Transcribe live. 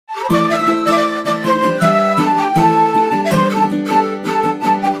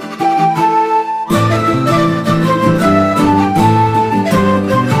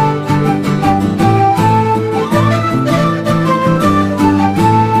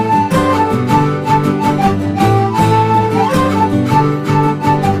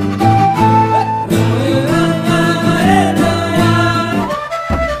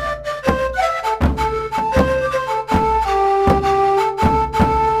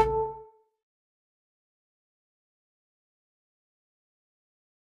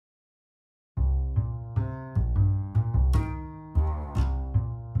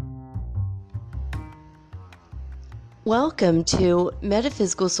Welcome to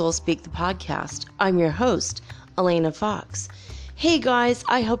Metaphysical Soul Speak, the podcast. I'm your host, Elena Fox. Hey guys,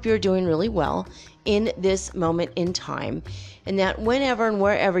 I hope you're doing really well in this moment in time, and that whenever and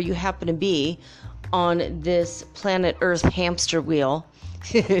wherever you happen to be on this planet Earth hamster wheel,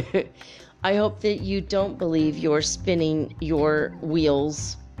 I hope that you don't believe you're spinning your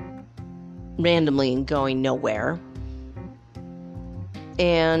wheels randomly and going nowhere.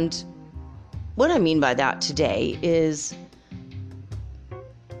 And what I mean by that today is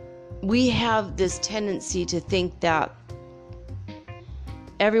we have this tendency to think that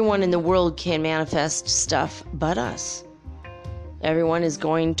everyone in the world can manifest stuff but us. Everyone is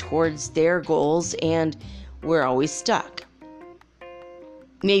going towards their goals and we're always stuck.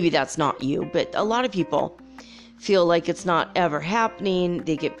 Maybe that's not you, but a lot of people feel like it's not ever happening.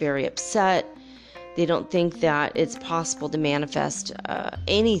 They get very upset. They don't think that it's possible to manifest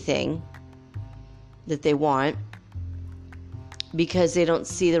anything that they want because they don't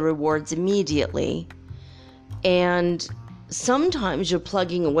see the rewards immediately. And sometimes you're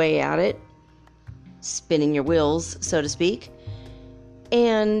plugging away at it, spinning your wheels, so to speak,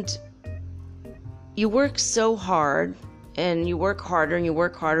 and you work so hard and you work harder and you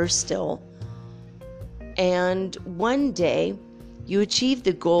work harder still. And one day you achieve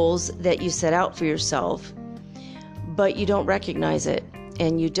the goals that you set out for yourself, but you don't recognize it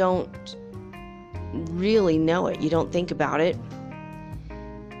and you don't really know it. You don't think about it.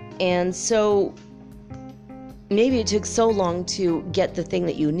 And so maybe it took so long to get the thing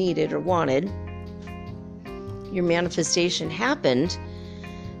that you needed or wanted. Your manifestation happened,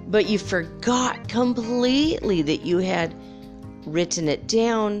 but you forgot completely that you had written it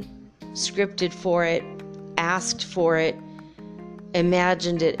down, scripted for it, asked for it,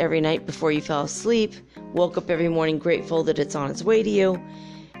 imagined it every night before you fell asleep, woke up every morning grateful that it's on its way to you.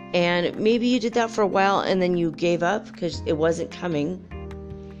 And maybe you did that for a while and then you gave up because it wasn't coming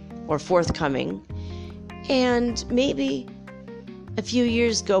or forthcoming. And maybe a few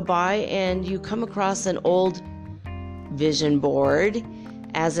years go by and you come across an old vision board,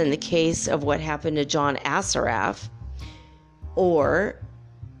 as in the case of what happened to John Assaraf. Or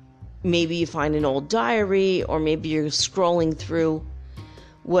maybe you find an old diary, or maybe you're scrolling through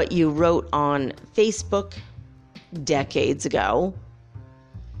what you wrote on Facebook decades ago.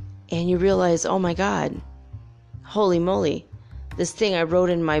 And you realize, oh my God, holy moly, this thing I wrote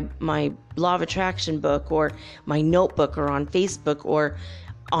in my Law of Attraction book or my notebook or on Facebook or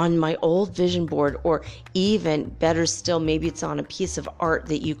on my old vision board, or even better still, maybe it's on a piece of art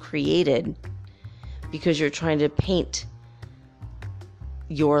that you created because you're trying to paint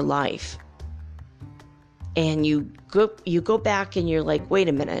your life. And you go back and you're like, wait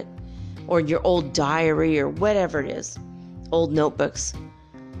a minute, or your old diary or whatever it is, old notebooks.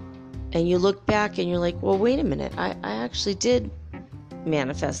 And you look back and you're like, well, wait a minute, I actually did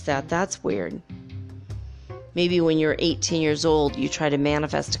manifest that. That's weird. Maybe when you're 18 years old, you try to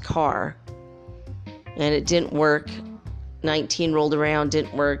manifest a car and it didn't work. 19 rolled around,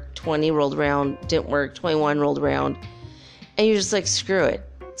 didn't work. 20 rolled around, didn't work. 21 rolled around. And you're just like, screw it.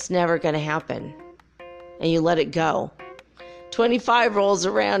 It's never going to happen. And you let it go. 25 rolls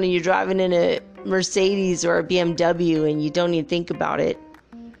around and you're driving in a Mercedes or a BMW and you don't even think about it.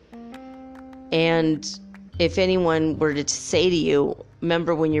 And if anyone were to say to you,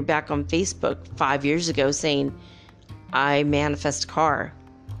 remember when you're back on Facebook 5 years ago saying, I manifest a car.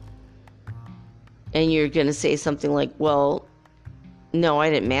 And you're going to say something like, well, no, I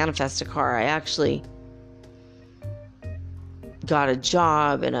didn't manifest a car. I actually got a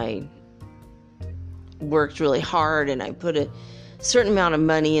job and I worked really hard and I put a certain amount of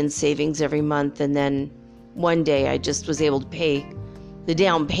money in savings every month. And then one day I just was able to pay the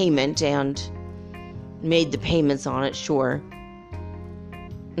down payment and made the payments on it, sure.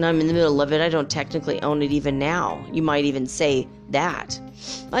 And I'm in the middle of it. I don't technically own it even now. You might even say that.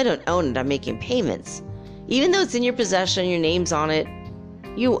 I don't own it. I'm making payments. Even though it's in your possession, your name's on it,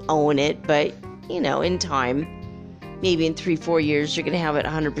 you own it. But, in time, maybe in 3-4 years, you're going to have it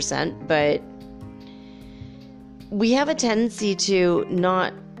 100%. But we have a tendency to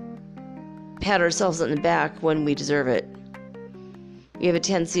not pat ourselves on the back when we deserve it. We have a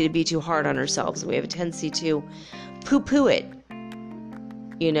tendency to be too hard on ourselves. We have a tendency to poo-poo it.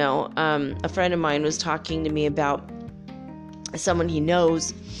 A friend of mine was talking to me about someone he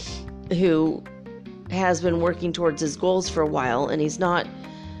knows who has been working towards his goals for a while, and he's not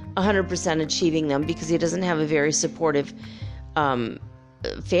 100% achieving them because he doesn't have a very supportive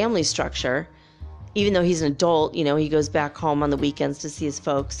family structure. Even though he's an adult, he goes back home on the weekends to see his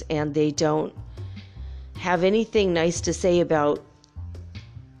folks, and they don't have anything nice to say about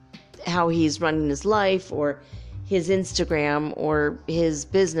how he's running his life or his Instagram or his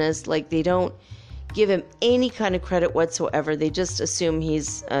business. Like, they don't give him any kind of credit whatsoever. They just assume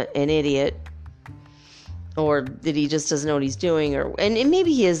he's an idiot, or that he just doesn't know what he's doing, and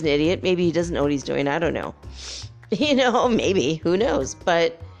maybe he is an idiot. Maybe he doesn't know what he's doing. I don't know. Maybe. Who knows?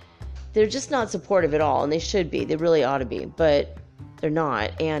 But they're just not supportive at all, and they should be. They really ought to be, but they're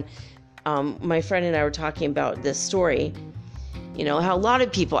not. And my friend and I were talking about this story, how a lot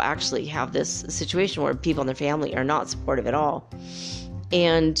of people actually have this situation where people in their family are not supportive at all.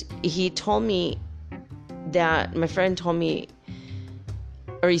 And he told me that, my friend told me,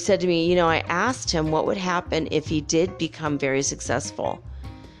 or he said to me, I asked him what would happen if he did become very successful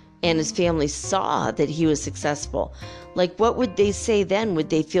and his family saw that he was successful. Like, what would they say then?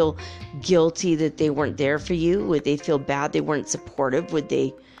 Would they feel guilty that they weren't there for you? Would they feel bad they weren't supportive? Would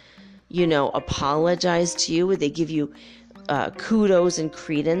they, apologize to you? Would they give you kudos and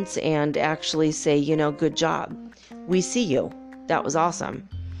credence and actually say, good job. We see you. That was awesome.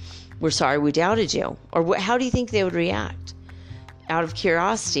 We're sorry we doubted you. Or how do you think they would react? Out of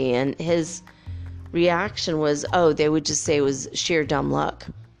curiosity. And his reaction was, they would just say it was sheer dumb luck.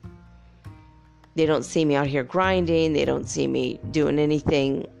 They don't see me out here grinding. They don't see me doing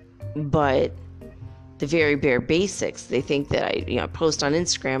anything but the very bare basics. They think that I post on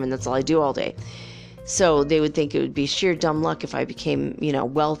Instagram and that's all I do all day. So they would think it would be sheer dumb luck if I became,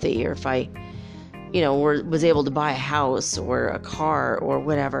 wealthy, or if I, was able to buy a house or a car or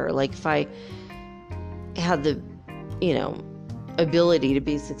whatever. Like, if I had the, ability to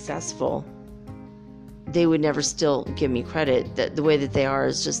be successful, they would never still give me credit. That the way that they are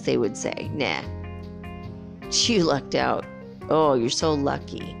is just, they would say, nah, you lucked out. Oh, you're so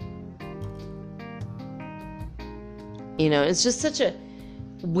lucky. It's just such a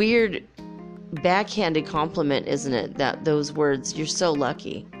weird backhanded compliment, isn't it? That those words, you're so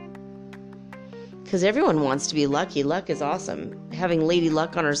lucky. Because everyone wants to be lucky. Luck is awesome. Having Lady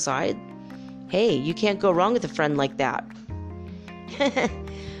Luck on her side, hey, you can't go wrong with a friend like that.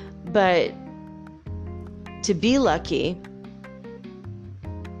 But to be lucky,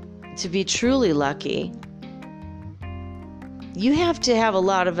 to be truly lucky, you have to have a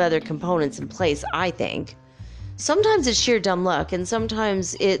lot of other components in place, I think. Sometimes it's sheer dumb luck, and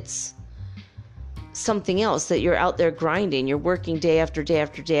sometimes it's something else, that you're out there grinding. You're working day after day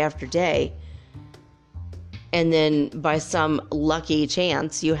after day after day. And then by some lucky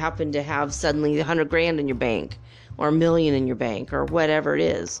chance, you happen to have suddenly $100,000 in your bank, or $1 million in your bank, or whatever it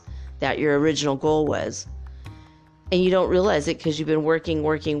is that your original goal was. And you don't realize it because you've been working.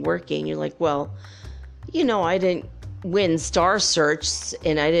 You're like, well, I didn't win Star Search,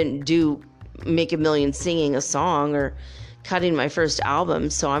 and I didn't make $1 million singing a song or cutting my first album,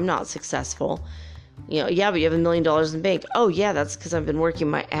 so I'm not successful. Yeah, but you have $1 million in the bank. Oh yeah, that's because I've been working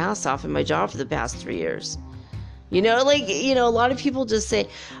my ass off in my job for the past 3 years. A lot of people just say,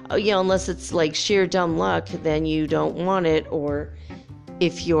 unless it's like sheer dumb luck, then you don't want it. Or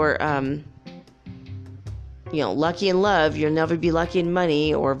if you're, lucky in love, you'll never be lucky in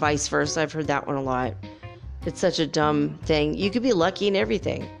money, or vice versa. I've heard that one a lot. It's such a dumb thing. You could be lucky in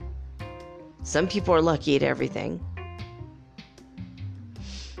everything. Some people are lucky at everything.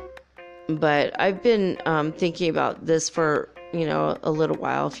 But I've been thinking about this for, a little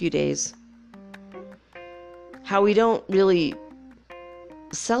while, a few days. How we don't really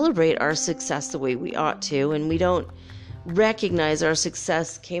celebrate our success the way we ought to, and we don't recognize our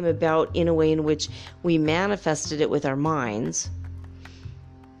success came about in a way in which we manifested it with our minds.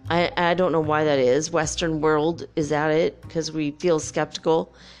 I don't know why that is. Western world is at it because we feel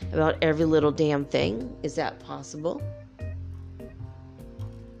skeptical about every little damn thing. Is that possible?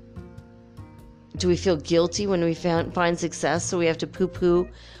 Do we feel guilty when we find success, so we have to poo-poo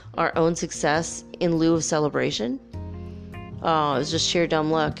our own success in lieu of celebration? Oh, it was just sheer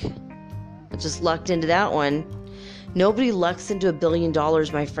dumb luck. I just lucked into that one. Nobody lucks into $1 billion,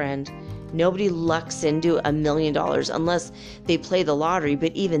 my friend. Nobody lucks into $1 million unless they play the lottery.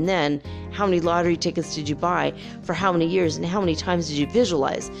 But even then, how many lottery tickets did you buy for how many years, and how many times did you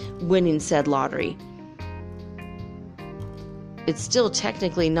visualize winning said lottery? It's still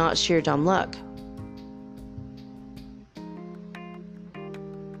technically not sheer dumb luck.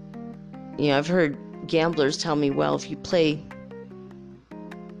 I've heard gamblers tell me, well, if you play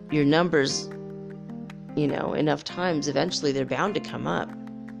your numbers, enough times, eventually they're bound to come up.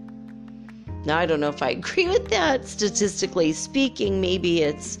 Now, I don't know if I agree with that. Statistically speaking, maybe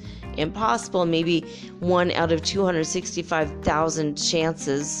it's impossible. Maybe 1 out of 265,000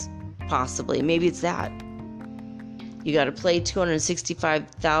 chances, possibly. Maybe it's that. You got to play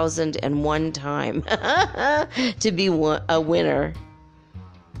 265,001 time to be a winner.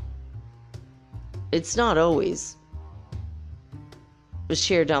 It's not always.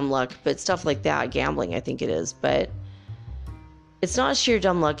 sheer dumb luck, but stuff like that, gambling, I think it is. But it's not sheer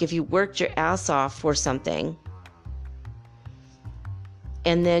dumb luck if you worked your ass off for something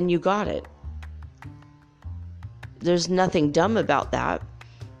and then you got it. There's nothing dumb about that.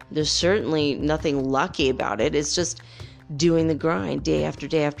 There's certainly nothing lucky about it. It's just doing the grind day after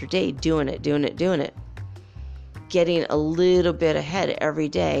day after day, doing it. Getting a little bit ahead every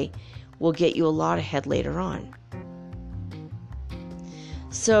day will get you a lot ahead later on.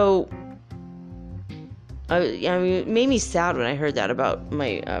 So, I mean, it made me sad when I heard that about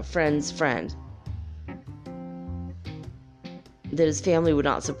my friend's friend. That his family would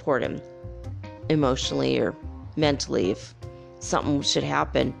not support him emotionally or mentally if something should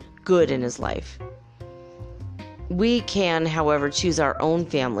happen good in his life. We can, however, choose our own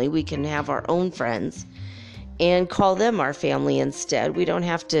family. We can have our own friends and call them our family instead. We don't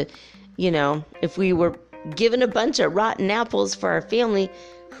have to, if we were given a bunch of rotten apples for our family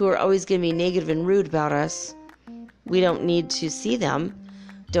who are always going to be negative and rude about us, we don't need to see them.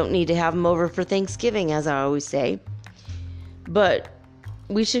 Don't need to have them over for Thanksgiving, as I always say. But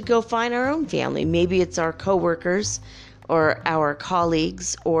we should go find our own family. Maybe it's our coworkers or our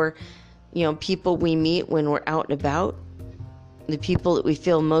colleagues or, people we meet when we're out and about. The people that we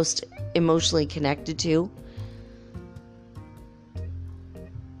feel most emotionally connected to.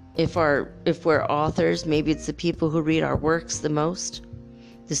 If we're authors, maybe it's the people who read our works the most.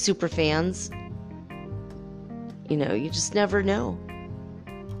 The super fans. You just never know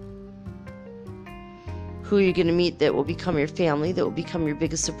who you're going to meet that will become your family, that will become your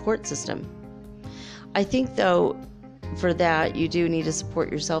biggest support system. I think, though, for that, you do need to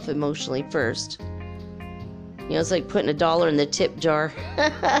support yourself emotionally first. It's like putting $1 in the tip jar.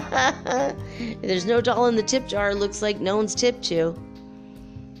 If there's no $1 in the tip jar, it looks like no one's tipped you.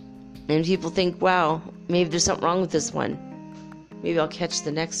 And people think, wow, maybe there's something wrong with this one. Maybe I'll catch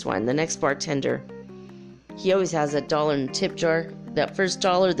the next one, the next bartender. He always has that $1 in the tip jar, that first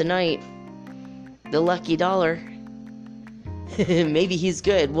 $1 of the night. The lucky $1. Maybe he's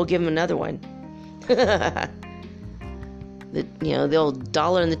good. We'll give him another one. The old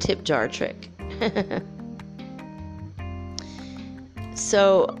 $1 in the tip jar trick.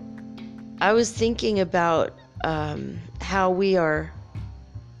 So I was thinking about how we are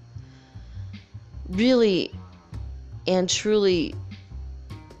really and truly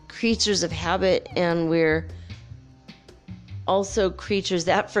creatures of habit, and we're also creatures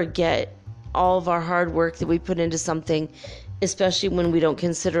that forget all of our hard work that we put into something, especially when we don't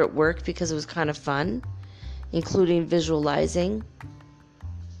consider it work because it was kind of fun, including visualizing.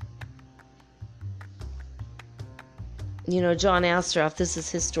 John Astroff, this is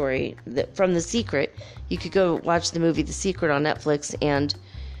his story from The Secret. You could go watch the movie The Secret on Netflix, and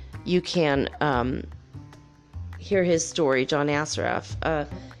you can hear his story, John Astroff.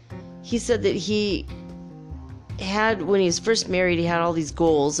 He said that he had, when he was first married, he had all these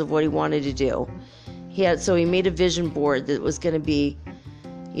goals of what he wanted to do. So he made a vision board that was going to be,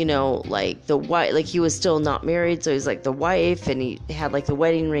 like the wife, like he was still not married, so he's like the wife, and he had like the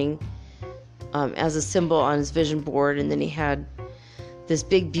wedding ring as a symbol on his vision board, and then he had this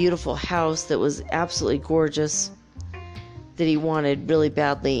big beautiful house that was absolutely gorgeous that he wanted really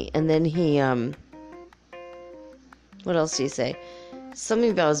badly. And then he what else do you say? Something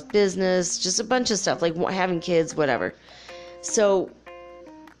about his business, just a bunch of stuff, like having kids, whatever. So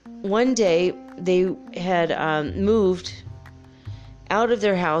one day they had moved out of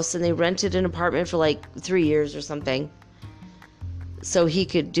their house, and they rented an apartment for like 3 years or something, so he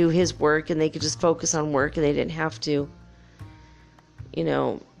could do his work and they could just focus on work, and they didn't have to,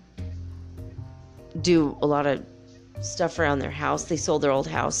 do a lot of stuff around their house. They sold their old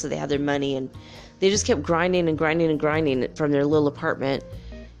house, so they had their money, and they just kept grinding and grinding and grinding from their little apartment.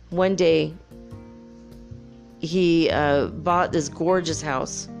 One day, he bought this gorgeous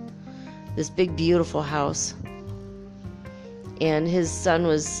house, this big, beautiful house. And his son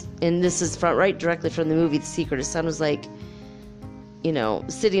was, and this is right directly from the movie The Secret, his son was like,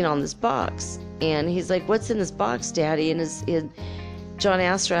 sitting on this box. And he's like, "What's in this box, Daddy?" And John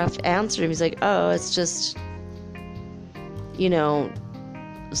Astroff answered him. He's like, "Oh, it's just,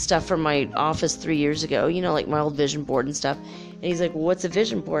 stuff from my office 3 years ago, like my old vision board and stuff." And he's like, "Well, what's a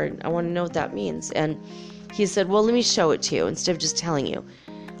vision board? I want to know what that means." And he said, "Well, let me show it to you instead of just telling you."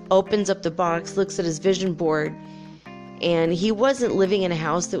 Opens up the box, looks at his vision board, and he wasn't living in a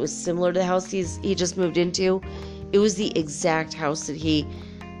house that was similar to the house he just moved into. It was the exact house that he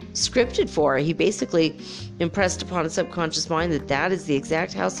scripted for. He basically impressed upon his subconscious mind that is the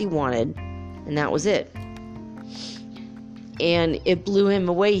exact house he wanted, and that was it. And it blew him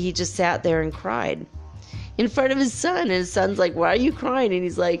away. He just sat there and cried. in front of his son. And his son's like, why are you crying? And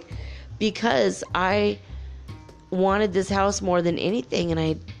he's like, because I wanted this house more than anything, and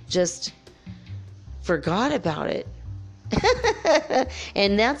I just forgot about it.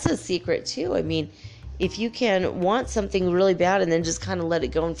 And that's a secret too. I mean, if you can want something really bad and then just kind of let it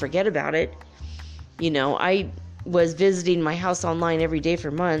go and forget about it. I was visiting my house online every day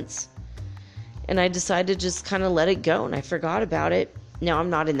for months, and I decided to just kind of let it go, and I forgot about it. Now, I'm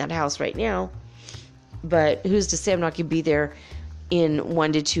not in that house right now, but who's to say I'm not going to be there in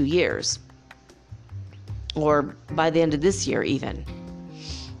 1 to 2 years, or by the end of this year even.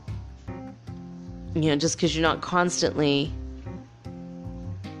 Just because you're not constantly,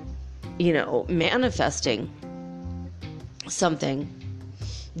 manifesting something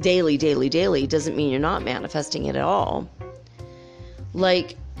daily doesn't mean you're not manifesting it at all.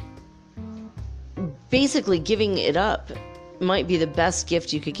 Like, basically giving it up might be the best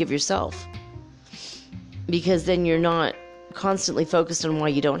gift you could give yourself, because then you're not constantly focused on why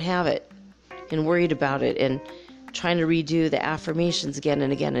you don't have it and worried about it and trying to redo the affirmations again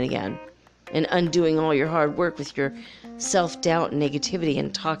and again and again, and undoing all your hard work with your self-doubt and negativity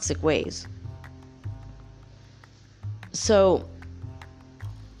and toxic ways. So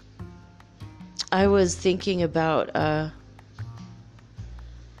I was thinking about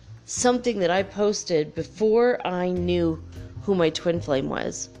something that I posted before I knew who my twin flame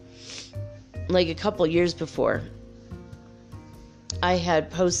was. Like a couple years before, I had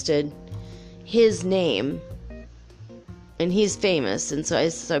posted his name, and he's famous, and so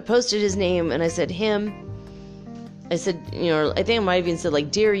I posted his name, and I said him. I said, I think I might have even said like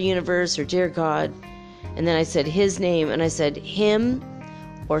Dear Universe or Dear God, and then I said his name, and I said him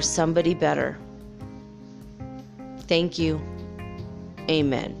or somebody better. Thank you.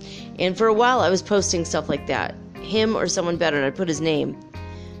 Amen. And for a while I was posting stuff like that, him or someone better, and I'd put his name.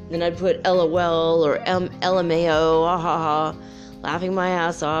 Then I'd put LOL or LMAO, ah ha ha, laughing my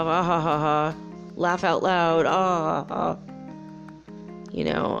ass off, ah ha ha ha, laugh out loud, ah ha ha.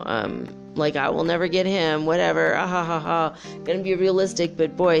 Like I will never get him, whatever, ah ha ha ha. Gonna be realistic,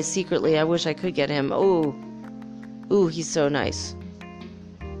 but boy, secretly I wish I could get him. Ooh, he's so nice.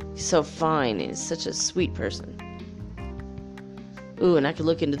 He's so fine, and he's such a sweet person. Ooh, and I could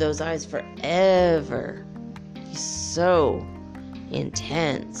look into those eyes forever. He's so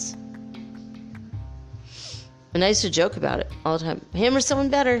intense. And I used to joke about it all the time. Him or someone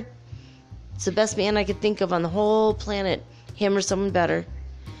better. It's the best man I could think of on the whole planet. Him or someone better.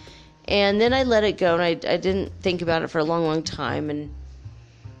 And then I let it go, and I didn't think about it for a long, long time. And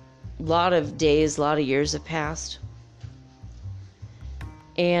a lot of days, a lot of years have passed.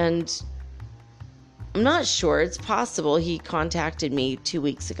 And I'm not sure. It's possible he contacted me 2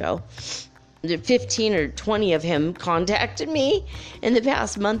 weeks ago. 15 or 20 of him contacted me in the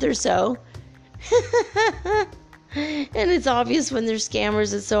past month or so. And it's obvious when they're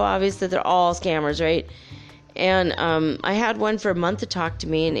scammers. It's so obvious that they're all scammers, right? And I had one for a month to talk to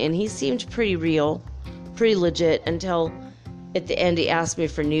me, and he seemed pretty real, pretty legit, until at the end he asked me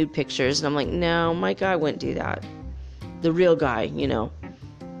for nude pictures. And I'm like, no, my guy wouldn't do that. The real guy, No,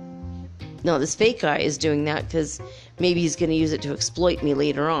 this fake guy is doing that because maybe he's going to use it to exploit me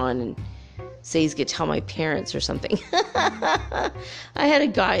later on and say he's going to tell my parents or something. I had a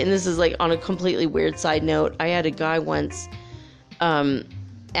guy, and this is like on a completely weird side note, I had a guy once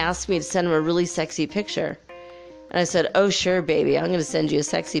ask me to send him a really sexy picture. And I said, oh, sure, baby, I'm going to send you a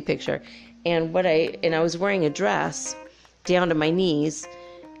sexy picture. And I was wearing a dress down to my knees,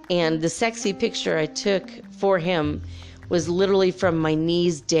 and the sexy picture I took for him was literally from my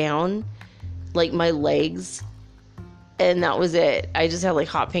knees down, like my legs, and that was it. I just had like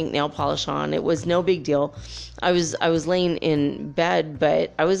hot pink nail polish on. It was no big deal. I was laying in bed,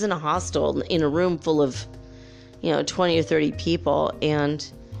 but I was in a hostel in a room full of 20 or 30 people, and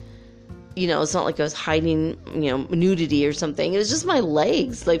it's not like I was hiding nudity or something. It was just my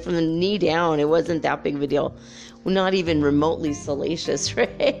legs, like from the knee down. It wasn't that big of a deal, not even remotely salacious,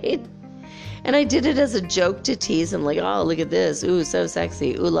 right? And I did it as a joke to tease him, like, oh, look at this, ooh, so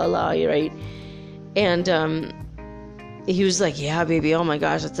sexy, ooh la la, right? And he was like, yeah, baby, oh my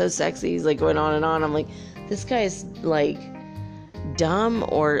gosh, it's so sexy. He's like going on and on. I'm like, this guy is like dumb,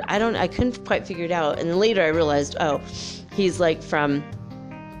 or I couldn't quite figure it out. And then later I realized, oh, he's like from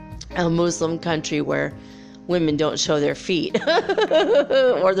a Muslim country where women don't show their feet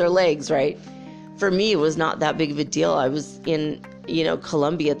or their legs, right? For me, it was not that big of a deal. I was in,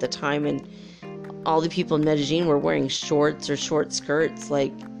 Colombia at the time, and all the people in Medellin were wearing shorts or short skirts.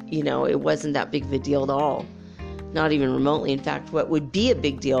 Like, it wasn't that big of a deal at all. Not even remotely. In fact, what would be a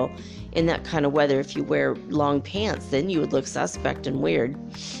big deal in that kind of weather, if you wear long pants, then you would look suspect and weird.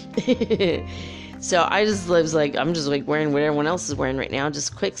 So I just was like, I'm just like wearing what everyone else is wearing right now.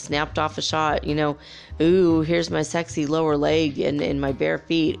 Just quick snapped off a shot, Ooh, here's my sexy lower leg and my bare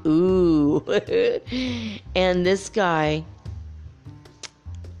feet. Ooh. And this guy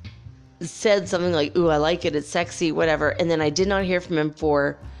said something like, ooh, I like it. It's sexy, whatever. And then I did not hear from him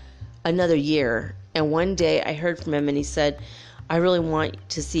for another year. And one day I heard from him and he said, I really want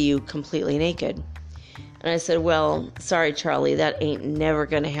to see you completely naked. And I said, well, sorry, Charlie, that ain't never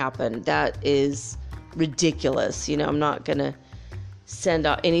going to happen. That is ridiculous. I'm not going to send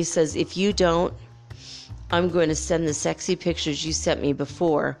out. And he says, if you don't, I'm going to send the sexy pictures you sent me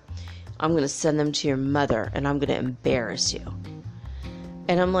before. I'm going to send them to your mother and I'm going to embarrass you.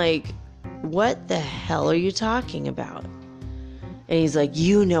 And I'm like, what the hell are you talking about? And he's like,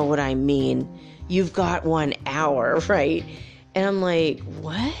 you know what I mean. You've got 1 hour, right? And I'm like,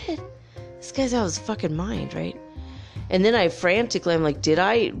 what? This guy's out of his fucking mind, right? And then I'm like,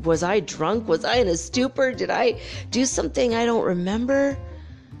 was I drunk? Was I in a stupor? Did I do something I don't remember?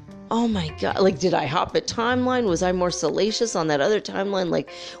 Oh my God. Like, did I hop a timeline? Was I more salacious on that other timeline?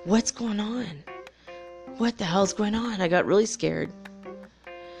 Like, what's going on? What the hell's going on? I got really scared.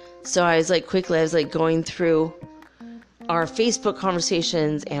 So I was like, going through our Facebook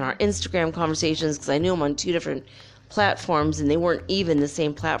conversations and our Instagram conversations because I knew them on 2 different platforms and they weren't even the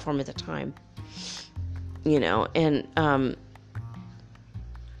same platform at the time. And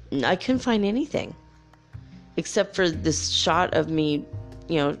I couldn't find anything except for this shot of me,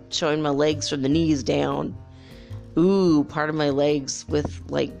 showing my legs from the knees down. Ooh, part of my legs with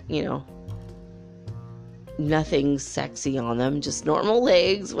nothing sexy on them, just normal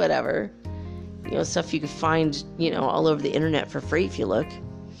legs, whatever. Stuff you could find, all over the internet for free if you look.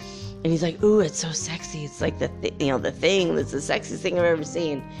 And he's like, ooh, it's so sexy. It's like the thing that's the sexiest thing I've ever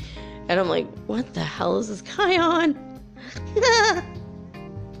seen. And I'm like, what the hell is this guy on?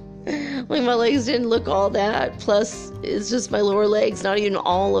 Like, my legs didn't look all that. Plus, it's just my lower legs, not even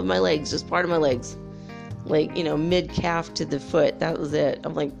all of my legs, just part of my legs. Like, mid-calf to the foot. That was it.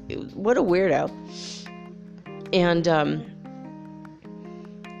 I'm like, what a weirdo. And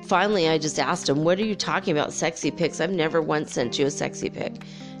finally, I just asked him, what are you talking about, sexy pics? I've never once sent you a sexy pic.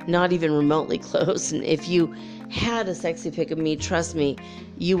 Not even remotely close. And if you had a sexy pic of me, trust me,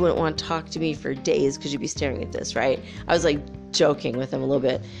 you wouldn't want to talk to me for days because you'd be staring at this, right? I was like joking with him a little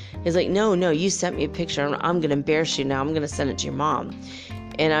bit. He's like, no, you sent me a picture. I'm going to embarrass you now. I'm going to send it to your mom.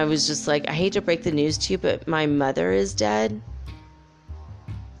 And I was just like, I hate to break the news to you, but my mother is dead.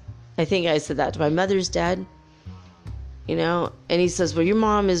 I think I said that. My mother's dead. And he says, well, your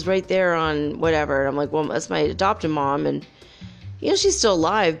mom is right there on whatever. And I'm like, well, that's my adopted mom. And she's still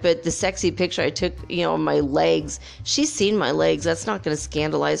alive, but the sexy picture I took, my legs, she's seen my legs. That's not going to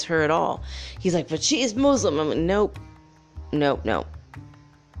scandalize her at all. He's like, but she is Muslim. I'm like, nope. And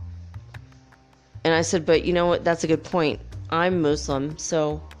I said, but you know what? That's a good point. I'm Muslim,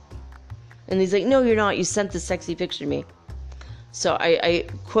 so. And he's like, no, you're not. You sent the sexy picture to me. So I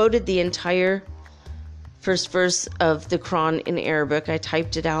quoted the entire first verse of the Quran in Arabic. I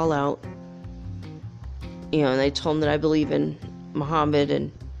typed it all out. And I told him that I believe in Muhammad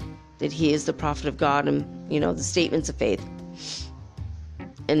and that he is the prophet of God and, the statements of faith.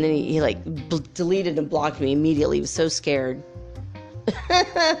 And then he deleted and blocked me immediately. He was so scared.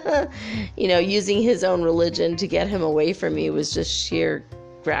 Using his own religion to get him away from me was just sheer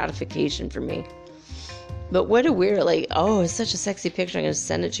gratification for me. But what a weird, it's such a sexy picture. I'm going to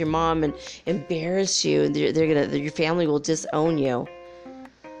send it to your mom and embarrass you. And your family will disown you.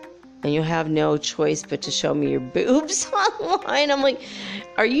 And you'll have no choice but to show me your boobs online. I'm like,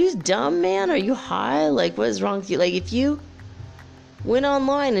 are you dumb, man? Are you high? Like, what is wrong with you? Like, if you went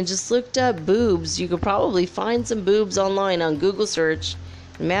online and just looked up boobs, you could probably find some boobs online on Google search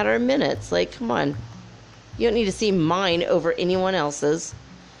in a matter of minutes. Like, come on. You don't need to see mine over anyone else's.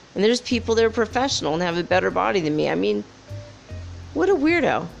 And there's people that are professional and have a better body than me. I mean, what a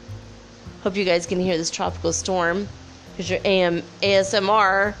weirdo. Hope you guys can hear this tropical storm. Here's your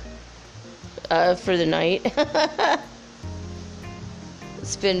ASMR for the night.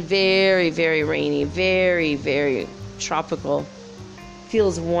 It's been very, very rainy. Very, very tropical.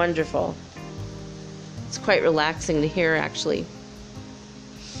 Feels wonderful. It's quite relaxing to hear, actually.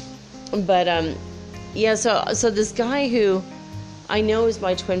 But, so this guy who I know is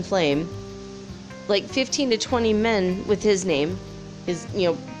my twin flame, 15 to 20 men with his name,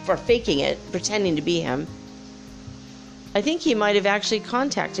 for faking it, pretending to be him. I think he might have actually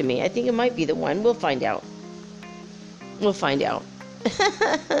contacted me. I think it might be the one. We'll find out.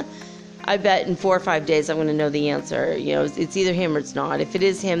 I bet in 4 or 5 days I'm going to know the answer. It's either him or it's not. If it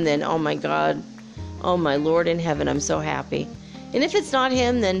is him, then oh my God, oh my Lord in heaven, I'm so happy. And if it's not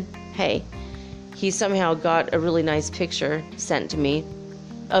him, then hey, he somehow got a really nice picture sent to me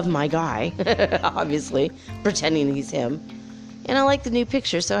of my guy, obviously, pretending he's him. And I like the new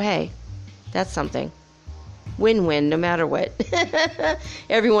picture, so hey, that's something. Win-win, no matter what.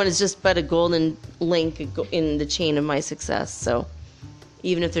 Everyone is just but a golden link in the chain of my success, so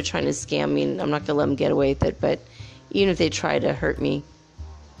even if they're trying to scam me, I'm not going to let them get away with it, but even if they try to hurt me,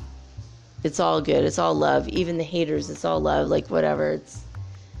 it's all good. It's all love. Even the haters, it's all love. Like, whatever. It's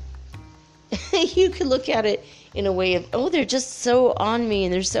you could look at it in a way of, oh, they're just so on me,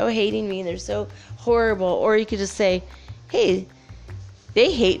 and they're so hating me, and they're so horrible. Or you could just say, hey,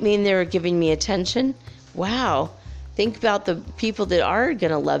 they hate me, and they're giving me attention. Wow. Think about the people that are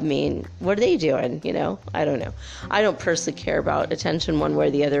going to love me, and what are they doing? You know, I don't know. I don't personally care about attention one way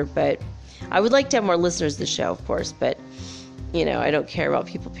or the other, but I would like to have more listeners to the show, of course, but, you know, I don't care about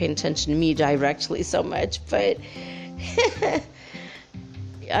people paying attention to me directly so much, but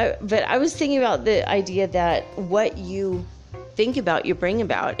I was thinking about the idea that what you think about, you bring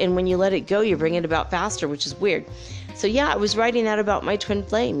about, and when you let it go, you bring it about faster, which is weird. So yeah, I was writing that about my twin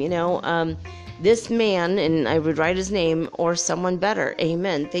flame, you know, this man, and I would write his name, or someone better.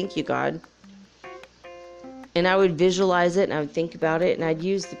 Amen. Thank you, God. And I would visualize it, and I would think about it, and I'd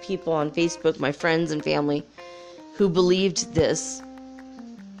use the people on Facebook, my friends and family, who believed this.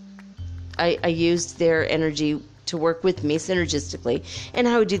 I used their energy to work with me synergistically, and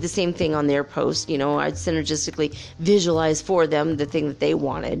I would do the same thing on their post. You know, I'd synergistically visualize for them the thing that they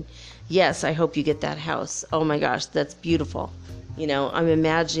wanted. Yes, I hope you get that house. Oh my gosh, that's beautiful. You know, I'm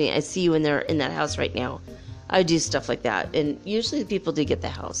imagining, I see you in that house right now. I do stuff like that, and usually the people do get the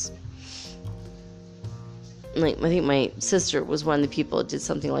house. Like, I think my sister was one of the people that did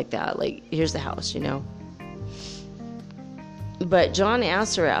something like that. Like, here's the house, you know. But John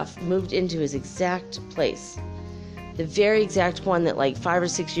Assaraf moved into his exact place. The very exact one that, like, 5 or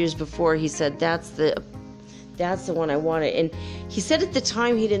 6 years before, he said, that's the one I wanted. And he said at the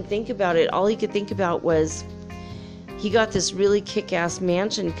time he didn't think about it. All he could think about was he got this really kick-ass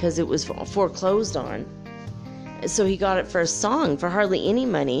mansion because it was foreclosed on. So he got it for a song for hardly any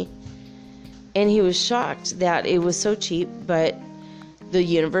money. And he was shocked that it was so cheap, but the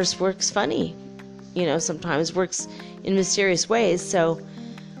universe works funny. You know, sometimes works in mysterious ways. So,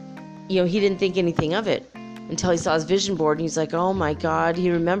 you know, he didn't think anything of it until he saw his vision board, and he's like, oh my God. He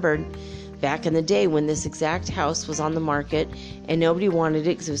remembered back in the day when this exact house was on the market and nobody wanted it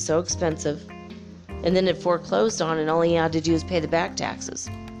because it was so expensive. And then it foreclosed on, and all he had to do was pay the back taxes.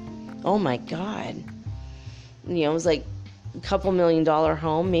 Oh my God. You know, it was like a couple $1 million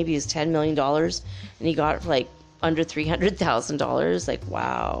home, maybe it was $10 million, and he got it for like under $300,000. Like,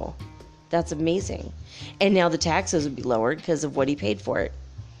 wow, that's amazing. And now the taxes would be lowered because of what he paid for it.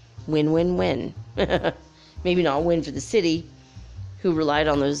 Win, win, win. Maybe not a win for the city, who relied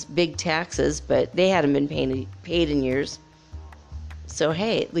on those big taxes, but they hadn't been paid in years. So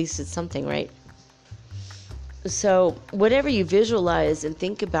hey, at least it's something, right? So whatever you visualize and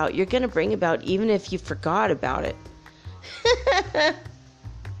think about, you're going to bring about, even if you forgot about it.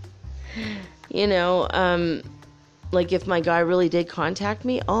 You know, like if my guy really did contact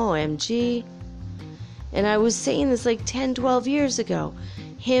me, OMG. And I was saying this like 10, 12 years ago,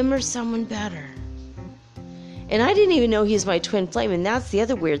 him or someone better. And I didn't even know he was my twin flame, and that's the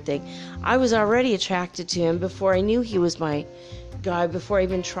other weird thing. I was already attracted to him before I knew he was my guy, before I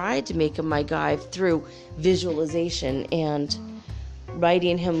even tried to make him my guy through visualization and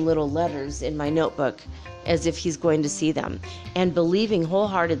writing him little letters in my notebook as if he's going to see them, and believing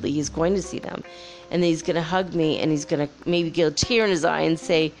wholeheartedly he's going to see them, and then he's going to hug me, and he's going to maybe get a tear in his eye and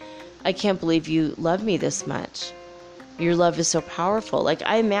say, I can't believe you love me this much. Your love is so powerful. Like,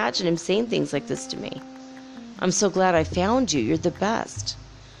 I imagine him saying things like this to me. I'm so glad I found you. You're the best.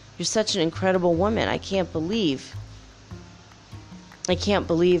 You're such an incredible woman. I can't believe my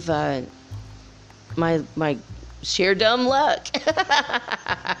sheer dumb luck.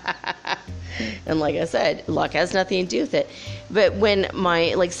 And like I said, luck has nothing to do with it. But when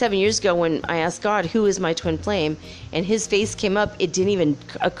like 7 years ago, when I asked God, who is my twin flame, and his face came up, it didn't even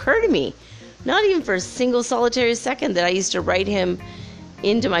occur to me, not even for a single solitary second, that I used to write him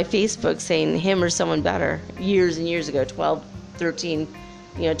into my Facebook saying him or someone better years and years ago, 12, 13,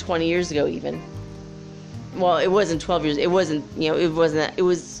 20 years ago even. Well, it wasn't 12 years. It wasn't, it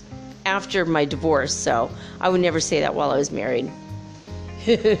was after my divorce. So I would never say that while I was married.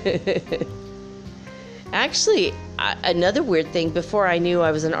 Actually, another weird thing, before I knew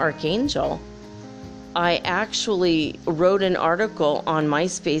I was an archangel, I actually wrote an article on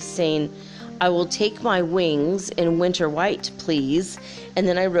MySpace saying, I will take my wings in winter white, please. And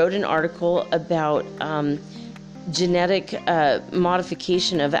then I wrote an article about genetic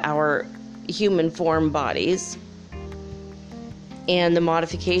modification of our human form bodies and the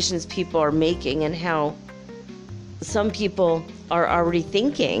modifications people are making, and how some people are already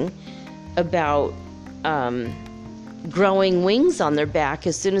thinking about growing wings on their back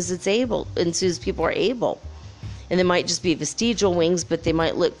as soon as people are able. And they might just be vestigial wings, but they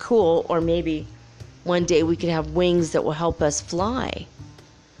might look cool, or maybe one day we could have wings that will help us fly.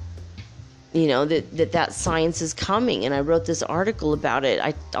 You know, that science is coming, and I wrote this article about it.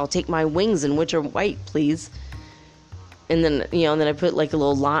 I'll take my wings in which are white, please. And then, then I put like a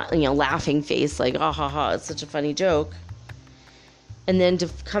little, laughing face, like, ah, ha, ha, it's such a funny joke. And then to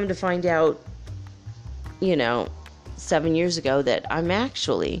come to find out, 7 years ago, that I'm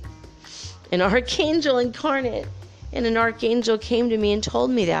actually an archangel incarnate. And an archangel came to me and told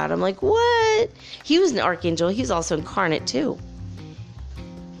me that. I'm like, what? He was an archangel. He was also incarnate too.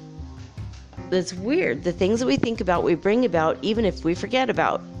 That's weird. The things that we think about, we bring about, even if we forget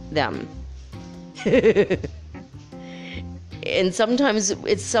about them. And sometimes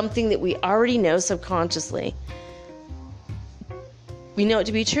it's something that we already know subconsciously. We know it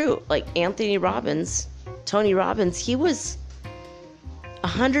to be true. Like Tony Robbins, he was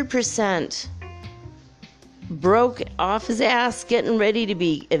 100% broke off his ass, getting ready to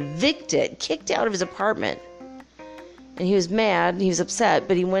be evicted, kicked out of his apartment. And he was mad, he was upset,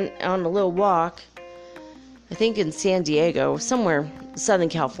 but he went on a little walk, I think in San Diego, somewhere Southern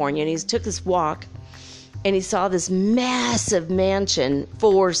California, and he took this walk, and he saw this massive mansion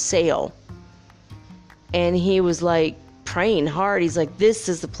for sale. And he was like praying hard. He's like, this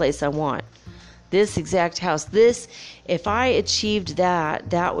is the place I want. This exact house. This, if I achieved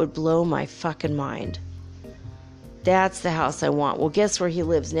that would blow my fucking mind. That's the house I want. Well, guess where he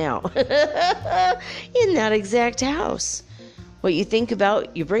lives now? In that exact house. What you think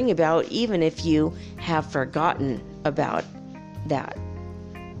about, you bring about, even if you have forgotten about that.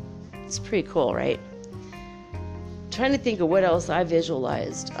 It's pretty cool, right? Trying to think of what else I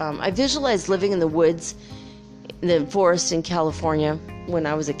visualized. I visualized living in the woods, in the forest in California. When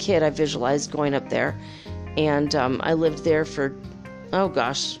I was a kid, I visualized going up there. And I lived there for, oh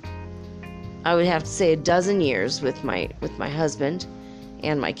gosh, I would have to say a dozen years with my husband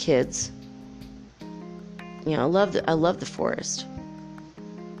and my kids. I love the forest.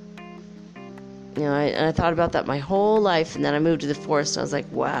 I thought about that my whole life, and then I moved to the forest, and I was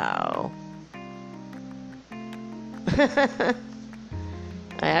like, wow. I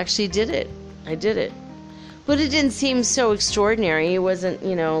actually did it. I did it. But it didn't seem so extraordinary. It wasn't,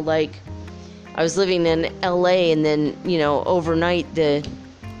 like I was living in LA, and then, overnight the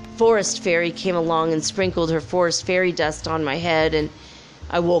forest fairy came along and sprinkled her forest fairy dust on my head, and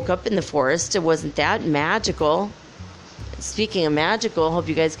I woke up in the forest. It wasn't that magical. Speaking of magical, I hope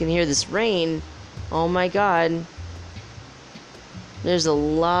you guys can hear this rain. Oh my God. There's a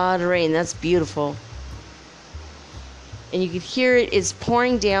lot of rain. That's beautiful. And you could hear it's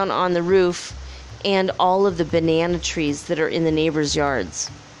pouring down on the roof and all of the banana trees that are in the neighbors' yards.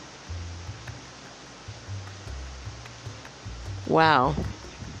 Wow.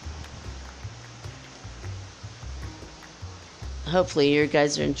 Hopefully you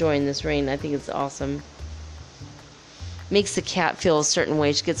guys are enjoying this rain. I think it's awesome. Makes the cat feel a certain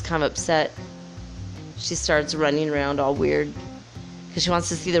way. She gets kind of upset. She starts running around all weird because she wants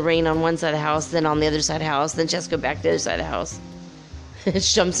to see the rain on one side of the house, then on the other side of the house, then she has to go back to the other side of the house. She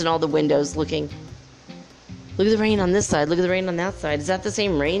jumps in all the windows looking. Look at the rain on this side. Look at the rain on that side. Is that the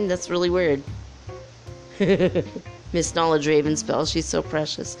same rain? That's really weird. Miss Knowledge Ravenspell, she's so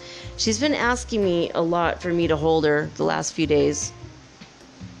precious. She's been asking me a lot for me to hold her the last few days.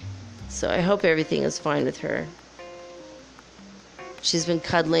 So I hope everything is fine with her. She's been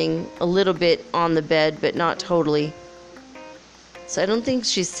cuddling a little bit on the bed, but not totally. So I don't think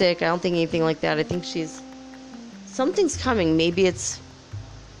she's sick. I don't think anything like that. I think something's coming. Maybe it's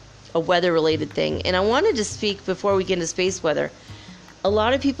a weather-related thing. And I wanted to speak before we get into space weather. A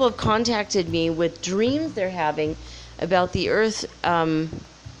lot of people have contacted me with dreams they're having about the Earth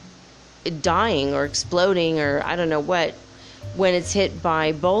dying or exploding or I don't know what when it's hit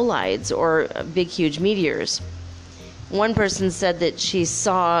by bolides or big, huge meteors. One person said that she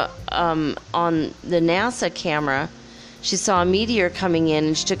saw on the NASA camera, she saw a meteor coming in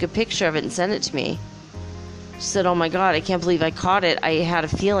and she took a picture of it and sent it to me. She said, oh my God, I can't believe I caught it. I had a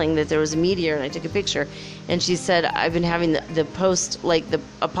feeling that there was a meteor and I took a picture. And she said, I've been having the post, like the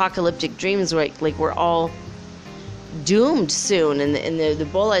apocalyptic dreams where like we're all doomed soon and the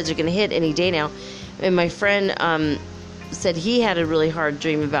bolides are going to hit any day now. And my friend said he had a really hard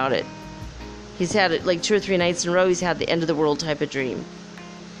dream about it. He's had it like 2 or 3 nights in a row. He's had the end of the world type of dream.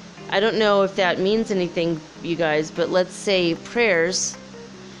 I don't know if that means anything, you guys, but let's say prayers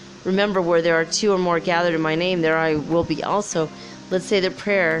Remember, where there are two or more gathered in my name, there I will be also. Let's say the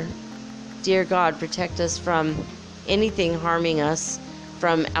prayer. Dear God, protect us from anything harming us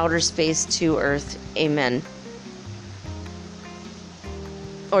from outer space to Earth. Amen.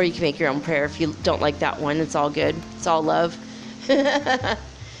 Or you can make your own prayer if you don't like that one. It's all good. It's all love.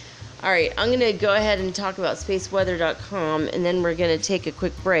 All right, I'm going to go ahead and talk about spaceweather.com, and then we're going to take a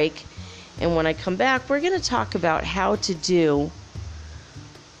quick break. And when I come back, we're going to talk about how to do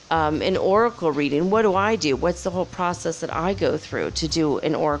an oracle reading. What do I do? What's the whole process that I go through to do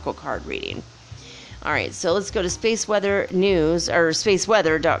an oracle card reading? All right, so let's go to Space Weather News, or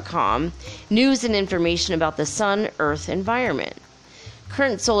spaceweather.com. News and information about the Sun-Earth environment.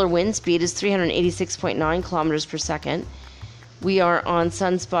 Current solar wind speed is 386.9 kilometers per second. We are on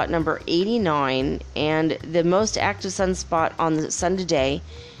sunspot number 89, and the most active sunspot on the sun today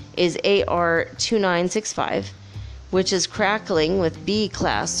is AR 2965, which is crackling with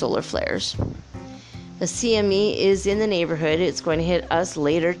B-class solar flares. The CME is in the neighborhood. It's going to hit us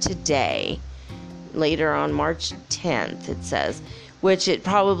later today, later on March 10th, it says, which it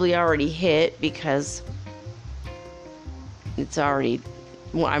probably already hit because it's already,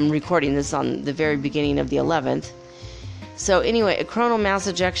 well, I'm recording this on the very beginning of the 11th. So anyway, a coronal mass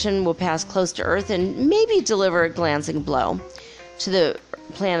ejection will pass close to Earth and maybe deliver a glancing blow to the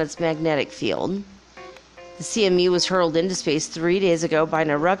planet's magnetic field. The CME was hurled into space 3 days ago by an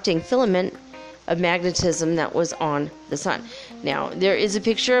erupting filament of magnetism that was on the sun. Now, there is a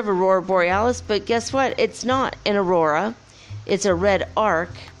picture of Aurora Borealis, but guess what? It's not an aurora. It's a red arc.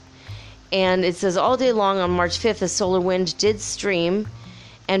 And it says all day long on March 5th, a solar wind did stream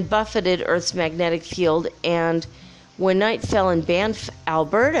and buffeted Earth's magnetic field, and when night fell in Banff,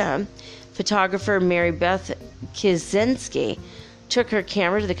 Alberta, photographer Mary Beth Kiszensky took her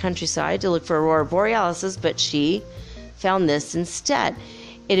camera to the countryside to look for Aurora Borealis, but she found this instead.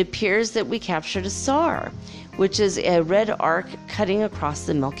 It appears that we captured a SAR, which is a red arc cutting across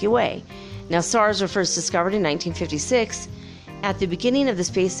the Milky Way. Now, SARs were first discovered in 1956 at the beginning of the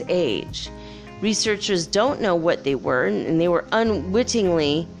space age. Researchers don't know what they were, and they were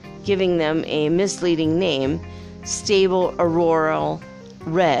unwittingly giving them a misleading name, stable auroral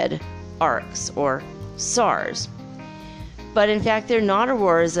red arcs, or SARs. But in fact, they're not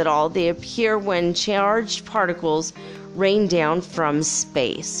auroras at all. They appear when charged particles rain down from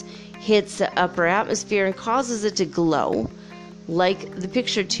space, hits the upper atmosphere, and causes it to glow like the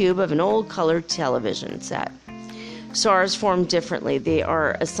picture tube of an old colored television set. SARs form differently. They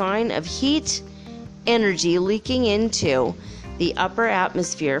are a sign of heat energy leaking into the upper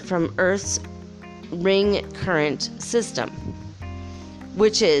atmosphere from Earth's ring current system,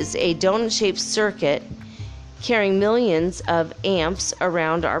 which is a donut-shaped circuit carrying millions of amps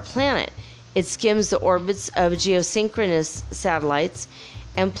around our planet. It skims the orbits of geosynchronous satellites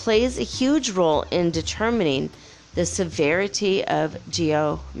and plays a huge role in determining the severity of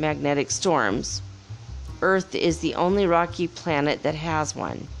geomagnetic storms. Earth is the only rocky planet that has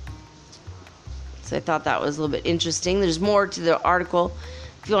one. So I thought that was a little bit interesting. There's more to the article.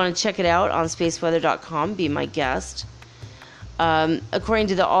 If you want to check it out on spaceweather.com, be my guest. According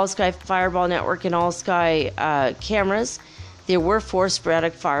to the All Sky Fireball Network and All Sky cameras, there were 4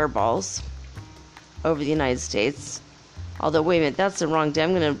 sporadic fireballs over the United States. Although, wait a minute, that's the wrong day.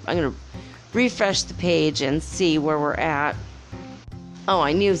 I'm gonna refresh the page and see where we're at. Oh,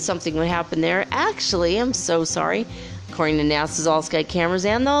 I knew something would happen there. Actually, I'm so sorry. According to NASA's All Sky cameras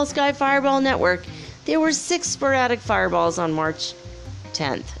and the All Sky Fireball Network, there were 6 sporadic fireballs on March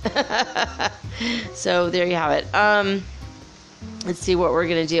 10th. So there you have it. Let's see what we're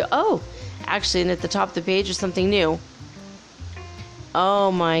gonna do. Oh, actually, and at the top of the page is something new.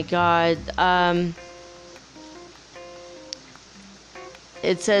 Oh my God.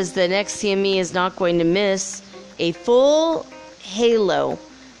 It says the next CME is not going to miss. A full halo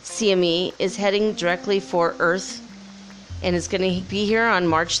CME is heading directly for Earth, and it's going to be here on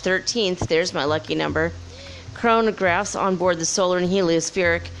March 13th. There's my lucky number. Coronagraphs on board the Solar and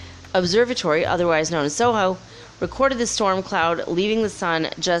Heliospheric Observatory, otherwise known as SOHO, recorded the storm cloud leaving the sun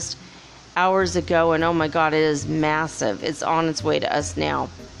just hours ago, and oh my God, it is massive. It's on its way to us now.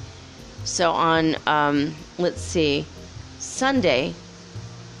 So on, let's see, Sunday,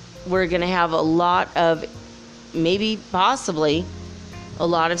 we're going to have a lot of, maybe possibly, a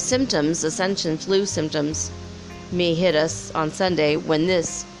lot of symptoms, ascension flu symptoms may hit us on Sunday when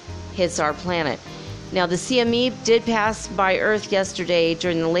this hits our planet. Now, the CME did pass by Earth yesterday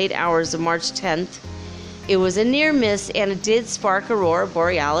during the late hours of March 10th. It was a near miss, and it did spark Aurora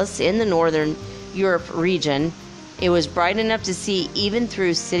Borealis in the northern Europe region. It was bright enough to see even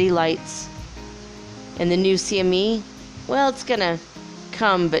through city lights. And the new CME, well, it's going to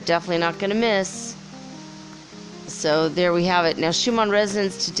come, but definitely not going to miss. So there we have it. Now, Schumann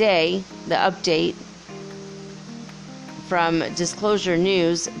Resonance today, the update from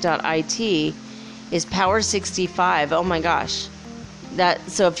disclosurenews.it is Power 65. Oh my gosh.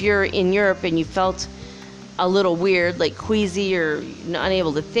 So if you're in Europe and you felt a little weird, like queasy or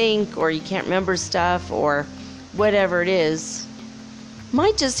unable to think, or you can't remember stuff, or whatever it is,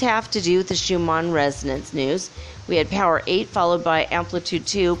 might just have to do with the Schumann Resonance news. We had Power 8 followed by Amplitude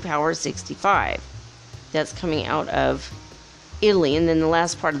 2, Power 65. That's coming out of Italy. And then the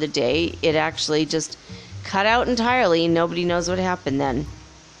last part of the day, it actually just cut out entirely. Nobody knows what happened then.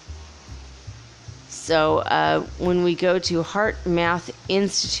 So when we go to Heart Math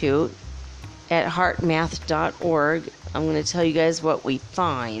Institute at heartmath.org, I'm going to tell you guys what we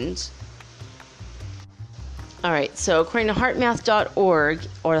find. All right, so according to heartmath.org,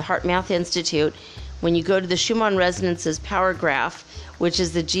 or the Heart Math Institute, when you go to the Schumann Resonance's Power Graph, which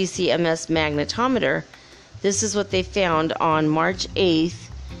is the GCMS magnetometer, this is what they found on March 8th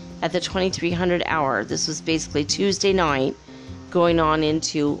at the 2300 hour. This was basically Tuesday night going on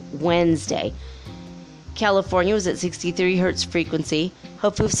into Wednesday. California was at 63 hertz frequency.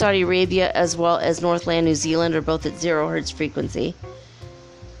 Hafuf, Saudi Arabia, as well as Northland, New Zealand, are both at 0 hertz frequency.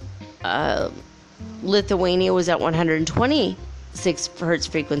 Lithuania was at 126 hertz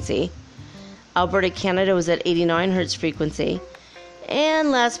frequency. Alberta, Canada was at 89 hertz frequency.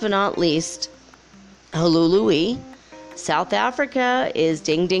 And last but not least, Hulului, South Africa is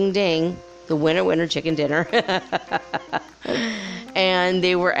ding, ding, ding, the winner chicken dinner. And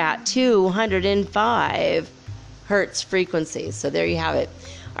they were at 205 hertz frequency. So there you have it.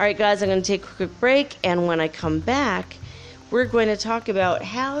 All right, guys, I'm going to take a quick break. And when I come back, we're going to talk about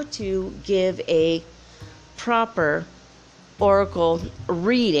how to give a proper oracle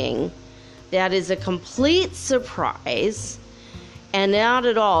reading that is a complete surprise and not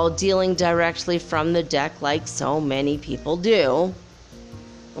at all dealing directly from the deck like so many people do.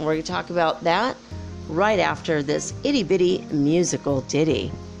 And we're going to talk about that right after this itty-bitty musical ditty.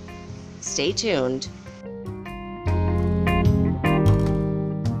 Stay tuned.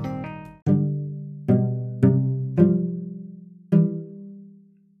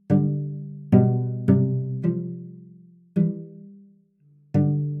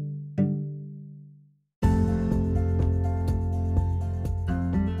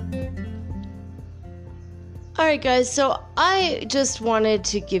 Alright guys, so I just wanted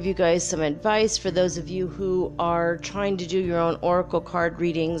to give you guys some advice for those of you who are trying to do your own oracle card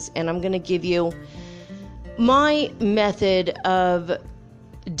readings, and I'm going to give you my method of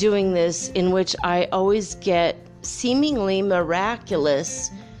doing this, in which I always get seemingly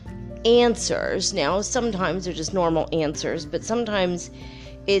miraculous answers. Now, sometimes they're just normal answers, but sometimes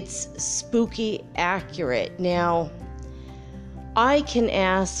it's spooky accurate. Now, I can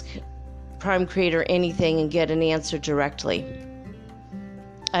ask Prime Creator anything and get an answer directly.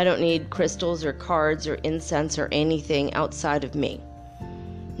 I don't need crystals or cards or incense or anything outside of me,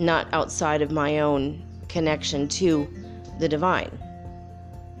 not outside of my own connection to the divine.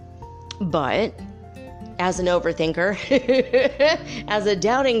 But as an overthinker, as a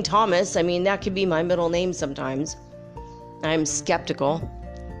doubting Thomas, I mean, that could be my middle name sometimes. I'm skeptical.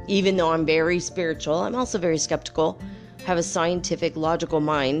 Even though I'm very spiritual, I'm also very skeptical. Have a scientific, logical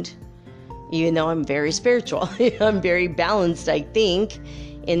mind. Even though I'm very spiritual, I'm very balanced, I think,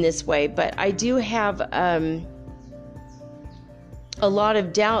 in this way. But I do have a lot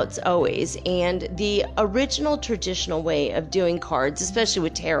of doubts always. And the original traditional way of doing cards, especially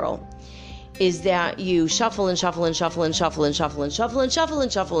with tarot, is that you shuffle and shuffle and shuffle and shuffle and shuffle and shuffle and shuffle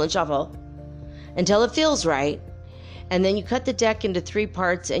and shuffle and shuffle until it feels right. And then you cut the deck into 3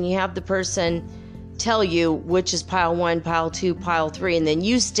 parts and you have the person tell you which is pile 1, pile 2, pile 3, and then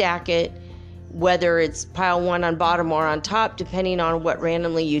you stack it, whether it's pile 1 on bottom or on top, depending on what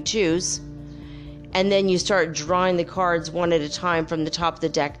randomly you choose. And then you start drawing the cards one at a time from the top of the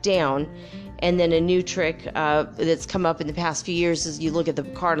deck down. And then a new trick that's come up in the past few years is you look at the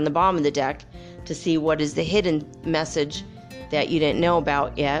card on the bottom of the deck to see what is the hidden message that you didn't know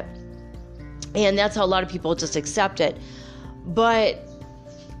about yet. And that's how a lot of people just accept it. But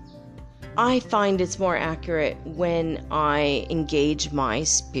I find it's more accurate when I engage my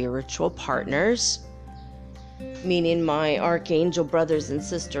spiritual partners, meaning my archangel brothers and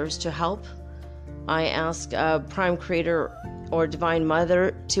sisters, to help. I ask Prime Creator or Divine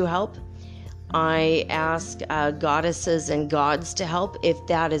Mother to help. I ask goddesses and gods to help if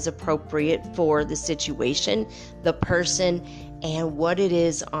that is appropriate for the situation, the person, and what it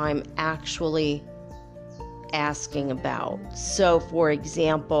is I'm actually asking about. So, for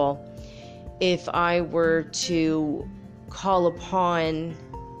example, if I were to call upon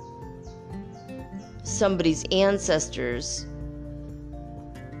somebody's ancestors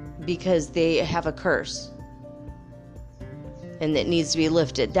because they have a curse and that needs to be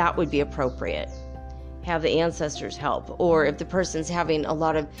lifted, that would be appropriate. Have the ancestors help. Or if the person's having a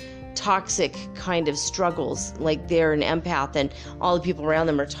lot of toxic kind of struggles, like they're an empath and all the people around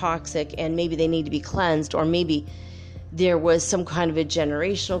them are toxic and maybe they need to be cleansed, or maybe there was some kind of a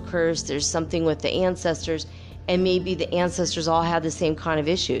generational curse, there's something with the ancestors, and maybe the ancestors all had the same kind of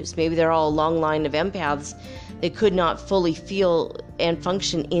issues. Maybe they're all a long line of empaths that could not fully feel and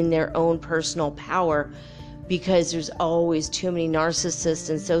function in their own personal power because there's always too many narcissists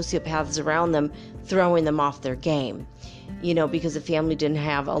and sociopaths around them throwing them off their game, because the family didn't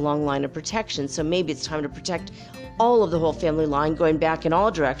have a long line of protection. So maybe it's time to protect all of the whole family line, going back in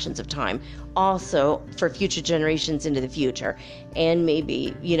all directions of time, also for future generations into the future. And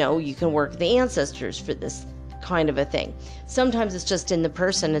maybe, you can work with the ancestors for this kind of a thing. Sometimes it's just in the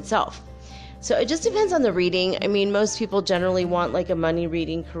person itself. So it just depends on the reading. I mean, most people generally want like a money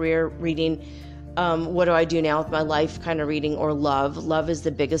reading, career reading, what do I do now with my life kind of reading, or love. Love is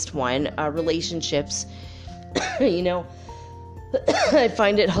the biggest one. Relationships, I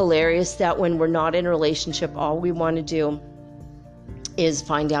find it hilarious that when we're not in a relationship, all we want to do is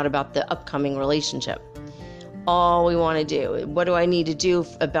find out about the upcoming relationship. All we want to do. What do I need to do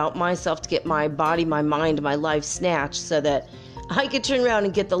about myself to get my body, my mind, my life snatched so that I could turn around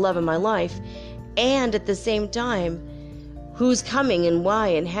and get the love of my life? And at the same time, who's coming and why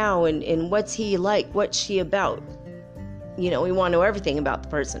and how and what's he like? What's she about? We want to know everything about the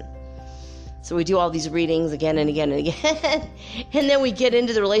person. So we do all these readings again and again and again. And then we get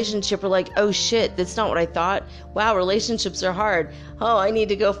into the relationship. We're like, oh shit, that's not what I thought. Wow, relationships are hard. Oh, I need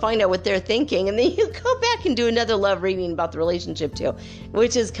to go find out what they're thinking. And then you go back and do another love reading about the relationship too,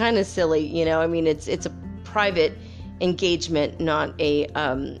 which is kind of silly. I mean, it's a private engagement, not a,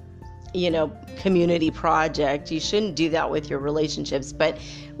 community project. You shouldn't do that with your relationships, but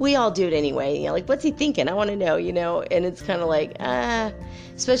we all do it anyway. Like, what's he thinking? I want to know, and it's kind of like,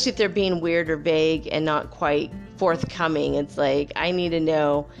 especially if they're being weird or vague and not quite forthcoming. It's like, I need to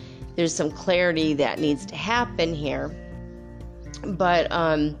know. There's some clarity that needs to happen here. But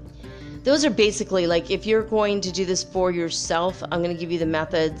those are basically, like, if you're going to do this for yourself, I'm going to give you the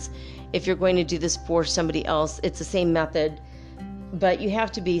methods. If you're going to do this for somebody else, it's the same method. But you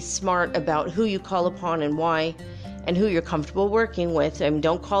have to be smart about who you call upon and why, and who you're comfortable working with. And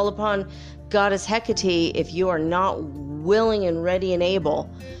don't call upon Goddess Hecate if you are not willing and ready and able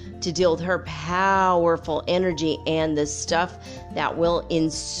to deal with her powerful energy and the stuff that will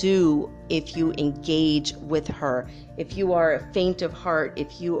ensue if you engage with her. If you are faint of heart,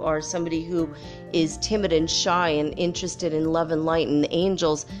 if you are somebody who is timid and shy and interested in love and light and the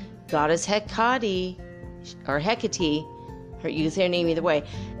angels, Goddess Hecate, or Hecate, you can say her name either way,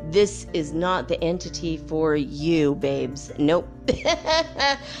 this is not the entity for you, babes. Nope.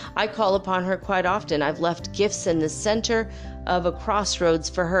 I call upon her quite often. I've left gifts in the center of a crossroads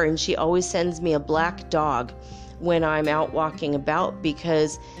for her, and she always sends me a black dog when I'm out walking about,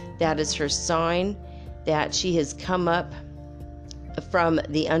 because that is her sign that she has come up from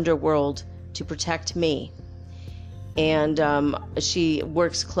the underworld to protect me. And she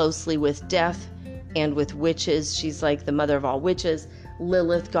works closely with death and with witches. She's like the mother of all witches.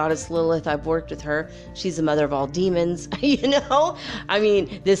 Lilith, Goddess Lilith, I've worked with her. She's the mother of all demons. I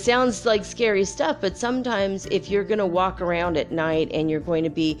mean, this sounds like scary stuff, but sometimes if you're going to walk around at night and you're going to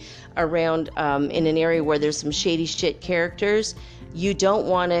be around in an area where there's some shady shit characters, you don't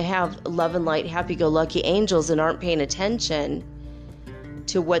want to have love and light, happy-go-lucky angels and aren't paying attention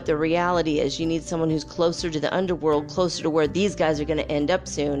to what the reality is. You need someone who's closer to the underworld, closer to where these guys are going to end up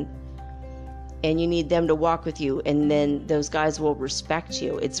soon. And you need them to walk with you, and then those guys will respect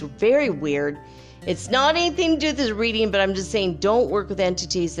you. It's very weird. It's not anything to do with this reading, but I'm just saying, don't work with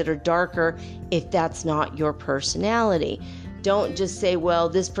entities that are darker if that's not your personality. Don't just say, well,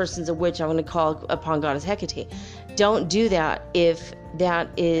 this person's a witch, I'm going to call upon Goddess Hecate. Don't do that if that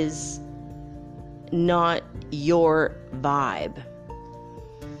is not your vibe.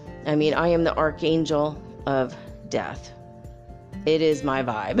 I mean, I am the archangel of death. It is my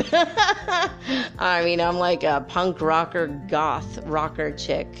vibe. I mean, I'm like a punk rocker, goth rocker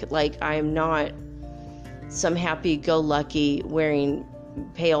chick. Like, I'm not some happy-go-lucky wearing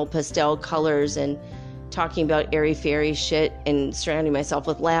pale pastel colors and talking about airy-fairy shit and surrounding myself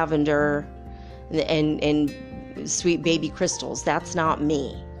with lavender and sweet baby crystals. That's not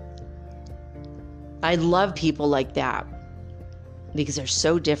me. I love people like that because they're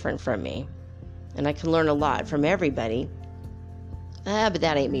so different from me. And I can learn a lot from everybody. But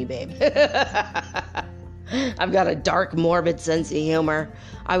that ain't me, babe. I've got a dark, morbid sense of humor.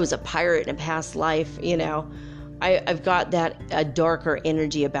 I was a pirate in a past life, I've got a darker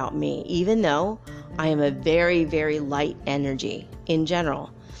energy about me, even though I am a very, very light energy in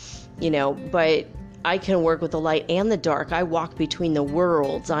general, but I can work with the light and the dark. I walk between the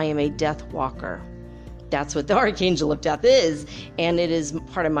worlds. I am a death walker. That's what the Archangel of Death is, and it is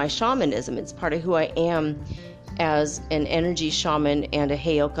part of my shamanism. It's part of who I am as an energy shaman and a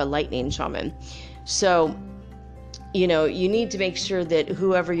Heyoka lightning shaman. So, you need to make sure that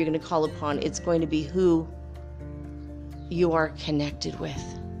whoever you're going to call upon, it's going to be who you are connected with,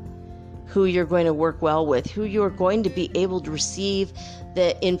 who you're going to work well with, who you're going to be able to receive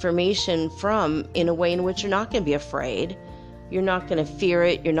the information from in a way in which you're not going to be afraid. You're not going to fear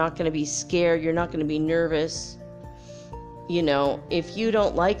it. You're not going to be scared. You're not going to be nervous. If you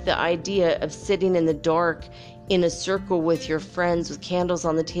don't like the idea of sitting in the dark in a circle with your friends with candles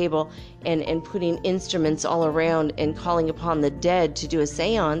on the table and putting instruments all around and calling upon the dead to do a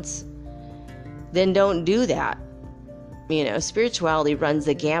seance, then don't do that. Spirituality runs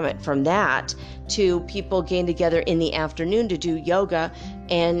the gamut from that to people getting together in the afternoon to do yoga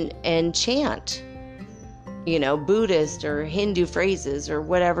and chant, Buddhist or Hindu phrases or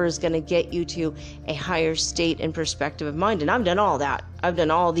whatever is going to get you to a higher state and perspective of mind. And I've done all that. I've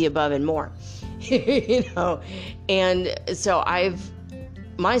done all the above and more, And so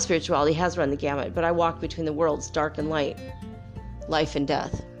my spirituality has run the gamut, but I walk between the worlds, dark and light, life and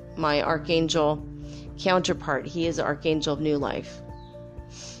death. My Archangel counterpart, he is Archangel of New Life.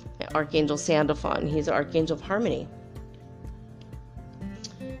 Archangel Sandalphon, he's Archangel of Harmony.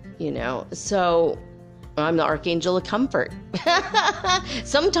 So I'm the Archangel of Comfort.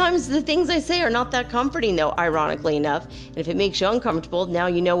 Sometimes the things I say are not that comforting, though, ironically enough. And if it makes you uncomfortable, now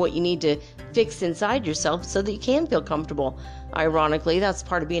you know what you need to fix inside yourself so that you can feel comfortable. Ironically, that's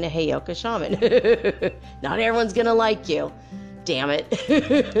part of being a Heyoka shaman. Not everyone's going to like you. Damn it.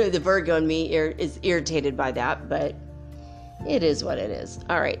 The Virgo in me is irritated by that, but it is what it is.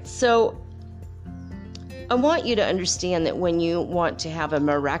 All right. So I want you to understand that when you want to have a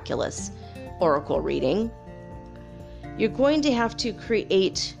miraculous oracle reading, you're going to have to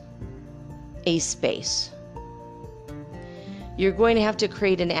create a space. You're going to have to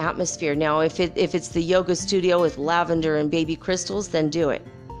create an atmosphere. Now, if it's the yoga studio with lavender and baby crystals, then do it.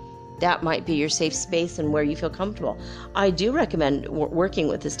 That might be your safe space and where you feel comfortable. I do recommend working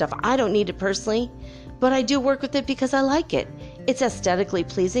with this stuff. I don't need it personally, but I do work with it because I like it. It's aesthetically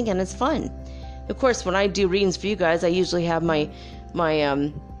pleasing and it's fun. Of course, when I do readings for you guys, I usually have my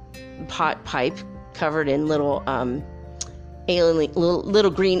pot pipe covered in little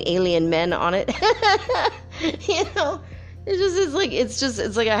green alien men on it.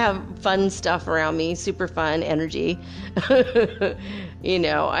 It's like I have fun stuff around me, super fun energy.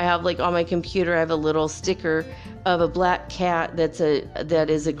 I have on my computer, I have a little sticker of a black cat that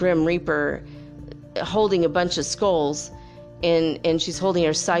is a Grim Reaper holding a bunch of skulls, and she's holding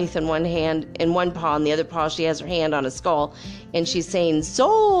her scythe in one hand, in one paw, and the other paw she has her hand on a skull, and she's saying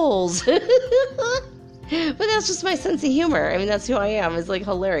souls. But that's just my sense of humor. I mean, that's who I am. It's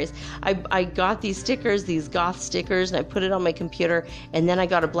hilarious. I got these stickers, these goth stickers, and I put it on my computer, and then I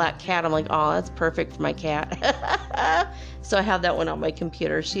got a black cat. I'm like, oh, that's perfect for my cat. So I have that one on my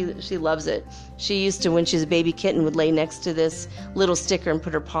computer. She loves it. She used to, when she was a baby kitten, would lay next to this little sticker and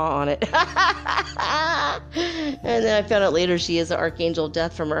put her paw on it. And then I found out later she is an Archangel of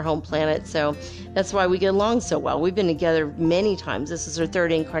Death from her home planet. So that's why we get along so well. We've been together many times. This is her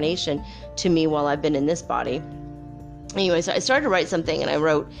third incarnation to me while I've been in this body. Anyway, so I started to write something, and I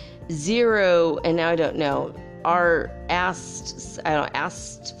wrote 0, and now I don't know, asked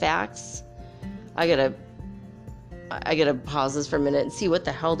facts. I gotta pause this for a minute and see what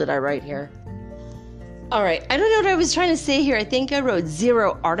the hell did I write here. All right, I don't know what I was trying to say here. I think I wrote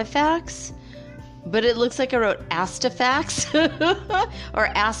 0 artifacts, but it looks like I wrote astafacts or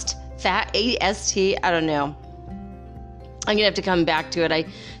AST. I don't know. I'm gonna have to come back to it. I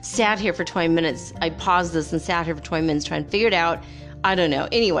sat here for 20 minutes. I paused this and sat here for 20 minutes trying to figure it out. I don't know.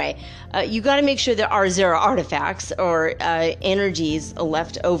 Anyway, you got to make sure there are 0 artifacts or energies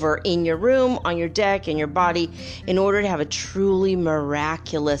left over in your room, on your deck, in your body, in order to have a truly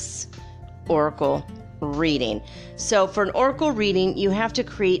miraculous oracle reading. So for an oracle reading, you have to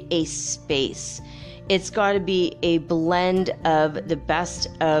create a space. It's got to be a blend of the best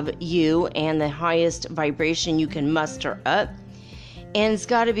of you and the highest vibration you can muster up. And it's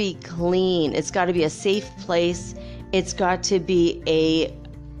got to be clean. It's got to be a safe place. It's got to be a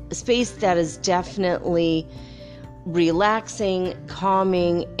space that is definitely relaxing,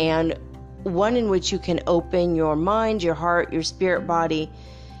 calming, and one in which you can open your mind, your heart, your spirit body,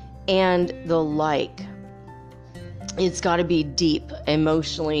 and the like. it's got to be deep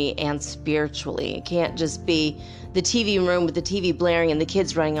emotionally and spiritually. It can't just be the TV room with the TV blaring and the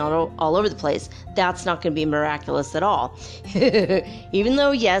kids running all over the place. That's not going to be miraculous at all. Even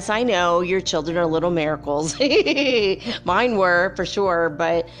though, yes, I know your children are little miracles. Mine were, for sure,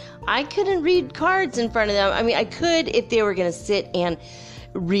 but I couldn't read cards in front of them. I mean, I could if they were going to sit and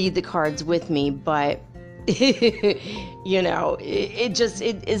read the cards with me, but you know, it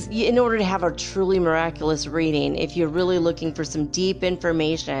is, in order to have a truly miraculous reading, if you're really looking for some deep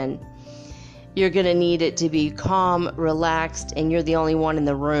information, you're going to need it to be calm, relaxed, and you're the only one in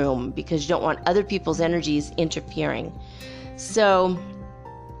the room, because you don't want other people's energies interfering. So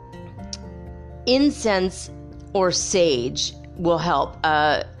incense or sage will help.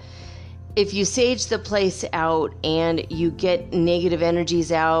 If you sage the place out and you get negative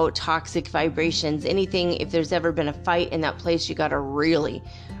energies out, toxic vibrations, anything, if there's ever been a fight in that place, you got to really,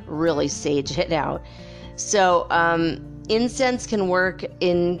 really sage it out. So incense can work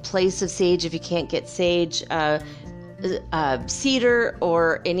in place of sage if you can't get sage. Cedar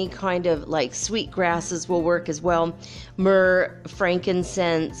or any kind of like sweet grasses will work as well. Myrrh,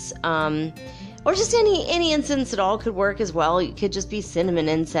 frankincense, or just any incense at all could work as well. It could just be cinnamon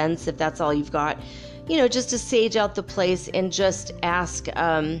incense if that's all you've got. You know, just to sage out the place and just ask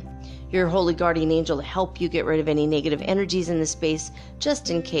your holy guardian angel to help you get rid of any negative energies in the space,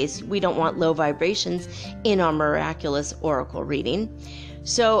 just in case. We don't want low vibrations in our miraculous oracle reading.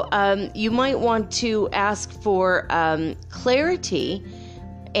 So you might want to ask for clarity,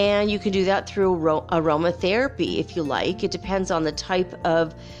 and you can do that through aromatherapy if you like. It depends on the type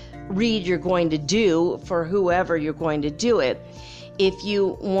of read you're going to do for whoever you're going to do it. If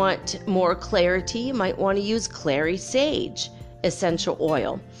you want more clarity, you might want to use clary sage essential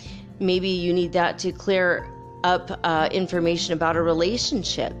oil. Maybe you need that to clear up information about a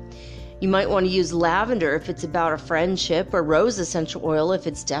relationship. You might want to use lavender if it's about a friendship, or rose essential oil if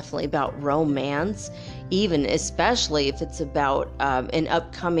it's definitely about romance, even especially if it's about an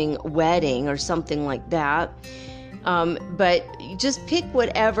upcoming wedding or something like that. But just pick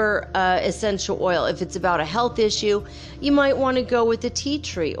whatever essential oil. If it's about a health issue, you might want to go with the tea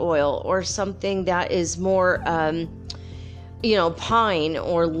tree oil or something that is more, pine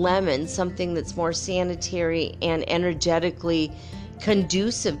or lemon, something that's more sanitary and energetically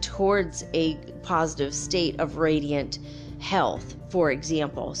conducive towards a positive state of radiant health, for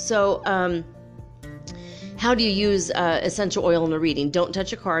example. So, how do you use essential oil in a reading? Don't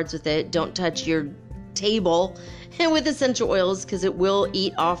touch your cards with it. Don't touch your table with essential oils, because it will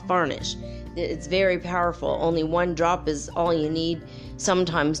eat off varnish. It's very powerful. Only 1 drop is all you need.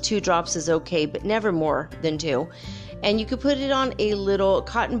 Sometimes 2 drops is okay, but never more than 2. And you could put it on a little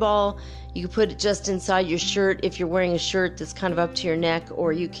cotton ball. You can put it just inside your shirt if you're wearing a shirt that's kind of up to your neck,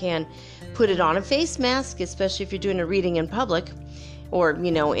 or you can put it on a face mask, especially if you're doing a reading in public, or,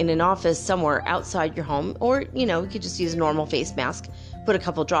 in an office somewhere outside your home, or, you could just use a normal face mask. Put a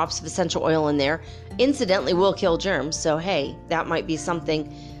couple drops of essential oil in there. Incidentally, will kill germs. So, hey, that might be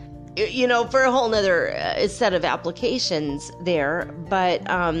something, for a whole nother set of applications there. But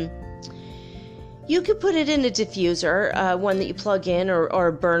you could put it in a diffuser, one that you plug in, or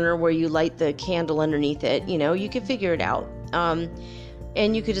a burner where you light the candle underneath it. You could figure it out.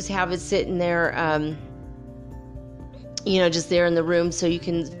 And you could just have it sitting there, just there in the room, so you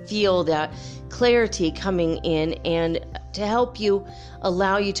can feel that clarity coming in, and to help you,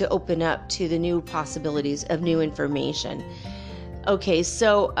 allow you to open up to the new possibilities of new information. Okay,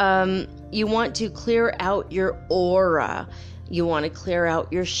 so you want to clear out your aura. You want to clear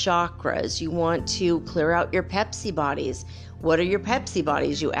out your chakras. You want to clear out your Pepsi bodies. What are your Pepsi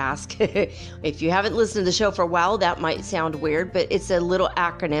bodies, you ask? If you haven't listened to the show for a while, that might sound weird, but it's a little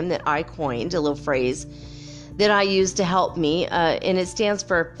acronym that I coined, a little phrase that I use to help me, and it stands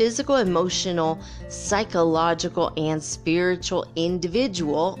for physical, emotional, psychological, and spiritual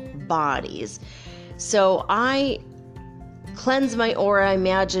individual bodies. So I cleanse my aura. I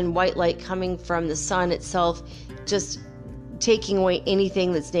imagine white light coming from the sun itself, just taking away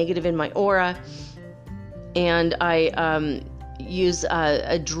anything that's negative in my aura. And I use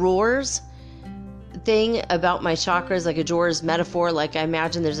a drawers thing about my chakras, like a drawers metaphor. Like, I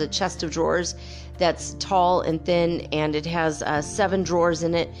imagine there's a chest of drawers that's tall and thin, and it has 7 drawers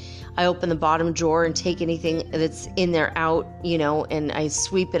in it. I open the bottom drawer and take anything that's in there out, and I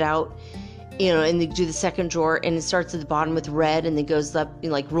sweep it out, and then do the second drawer, and it starts at the bottom with red, and then goes up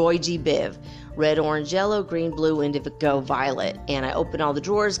like Roy G. Biv: red, orange, yellow, green, blue, indigo, violet. And I open all the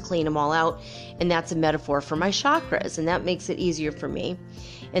drawers, clean them all out, and that's a metaphor for my chakras, and that makes it easier for me.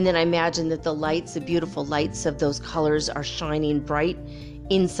 And then I imagine that the lights, the beautiful lights of those colors, are shining bright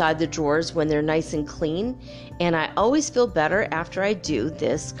inside the drawers when they're nice and clean. And I always feel better after I do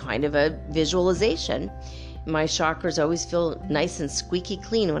this kind of a visualization. My chakras always feel nice and squeaky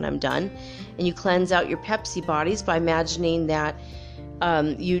clean when I'm done. And you cleanse out your Pepsi bodies by imagining that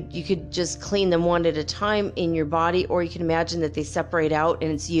you could just clean them one at a time in your body, or you can imagine that they separate out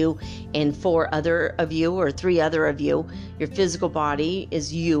and it's you and 4 other of you or 3 other of you. Your physical body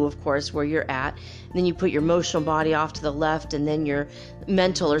is you, of course, where you're at. And then you put your emotional body off to the left, and then your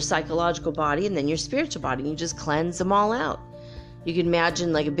mental or psychological body, and then your spiritual body. And you just cleanse them all out. You can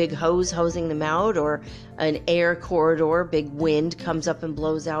imagine like a big hose hosing them out, or an air corridor, big wind comes up and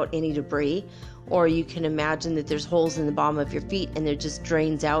blows out any debris. Or you can imagine that there's holes in the bottom of your feet and there just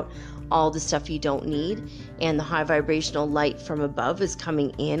drains out all the stuff you don't need. And the high vibrational light from above is coming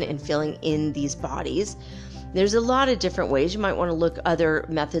in and filling in these bodies. There's a lot of different ways. You might want to look other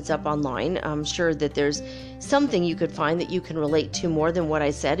methods up online. I'm sure that there's something you could find that you can relate to more than what I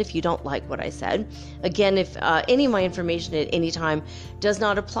said if you don't like what I said. Again, if any of my information at any time does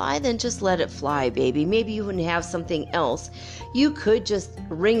not apply, then just let it fly, baby. Maybe you wouldn't have something else. You could just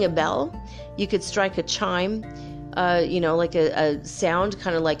ring a bell. You could strike a chime, like a sound,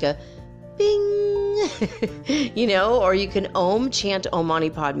 kind of like a bing, or you can chant Om Mani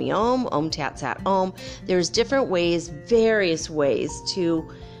Padme Om, Om Tat Sat Om. There's different ways, various ways to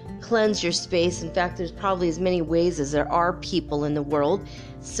cleanse your space. In fact, there's probably as many ways as there are people in the world.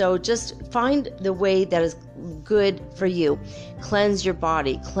 So just find the way that is good for you. Cleanse your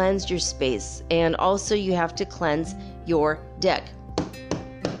body, cleanse your space, and also you have to cleanse your deck.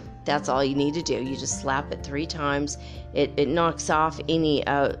 That's all you need to do. You just slap it 3 times. It knocks off any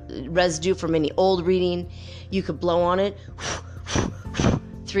residue from any old reading. You could blow on it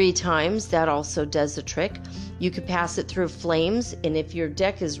 3 times. That also does the trick. You could pass it through flames, and if your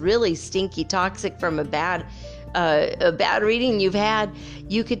deck is really stinky, toxic from a bad reading you've had,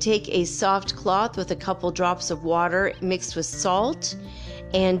 you could take a soft cloth with a couple drops of water mixed with salt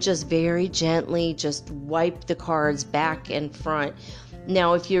and just very gently just wipe the cards back and front.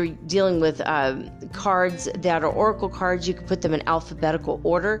 Now, if you're dealing with cards that are oracle cards, you can put them in alphabetical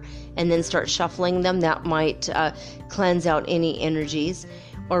order and then start shuffling them. That might cleanse out any energies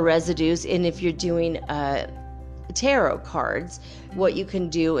or residues. And if you're doing tarot cards, what you can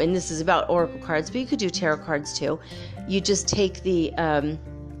do, and this is about oracle cards, but you could do tarot cards too. You just take the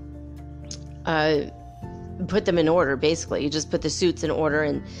put them in order. Basically, you just put the suits in order,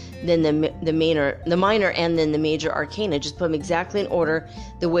 and then the minor and then the major arcana, just put them exactly in order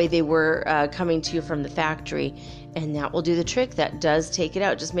the way they were coming to you from the factory, and that will do the trick. That does take it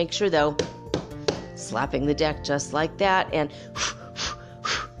out. Just make sure though, slapping the deck just like that, and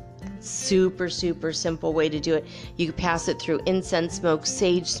super simple way to do it. You can pass it through incense smoke,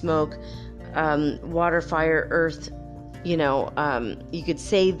 sage smoke, water, fire, earth. You could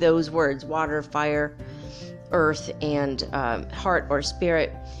say those words: water, fire, earth, and heart or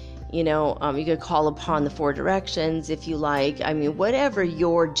spirit. You could call upon the 4 directions if you like. I mean, whatever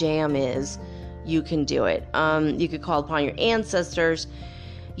your jam is, you can do it. You could call upon your ancestors,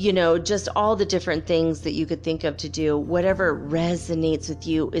 just all the different things that you could think of to do. Whatever resonates with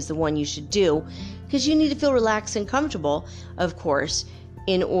you is the one you should do, because you need to feel relaxed and comfortable, of course,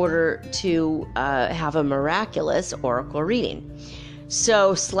 in order to have a miraculous oracle reading.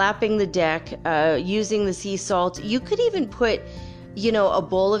 So slapping the deck, using the sea salt. You could even put, a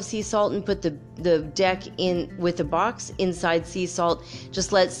bowl of sea salt and put the deck in with a box inside sea salt.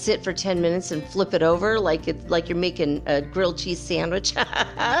 Just let it sit for 10 minutes and flip it over like you're making a grilled cheese sandwich.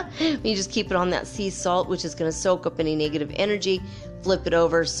 You just keep it on that sea salt, which is going to soak up any negative energy. Flip it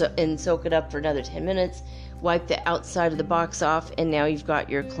over and soak it up for another 10 minutes. Wipe the outside of the box off, and now you've got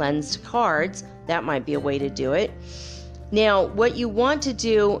your cleansed cards. That might be a way to do it. Now, what you want to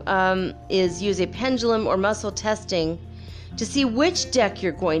do is use a pendulum or muscle testing to see which deck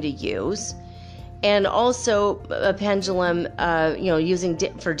you're going to use, and also a pendulum, using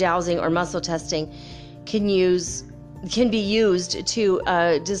for dowsing or muscle testing, can be used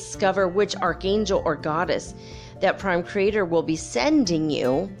to discover which archangel or goddess that Prime Creator will be sending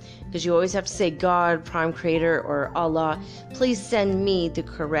you. Because you always have to say, God, Prime Creator, or Allah, please send me the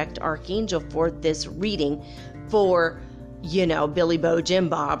correct archangel for this reading for Billy Bo, Jim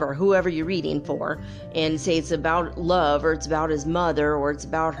Bob, or whoever you're reading for, and say it's about love, or it's about his mother, or it's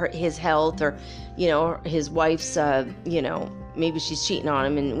about his health, or his wife's maybe she's cheating on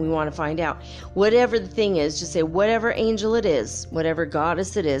him and we want to find out. Whatever the thing is, just say whatever angel it is, whatever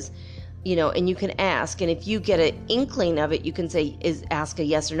goddess it is, and you can ask. And if you get an inkling of it, you can ask a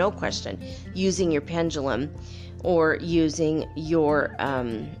yes or no question using your pendulum. or using your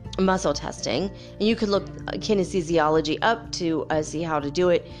muscle testing. And you can look kinesiology up to see how to do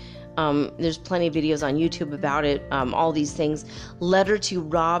it. There's plenty of videos on YouTube about it, all these things. Letter to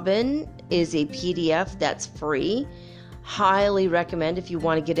Robin is a PDF that's free. Highly recommend if you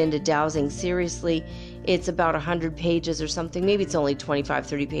want to get into dowsing seriously. It's about 100 pages or something. Maybe it's only 25,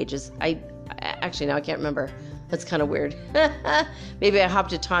 30 pages. Actually, now I can't remember. That's kind of weird. Maybe I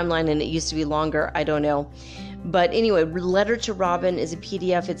hopped a timeline and it used to be longer. I don't know. But anyway, Letter to Robin is a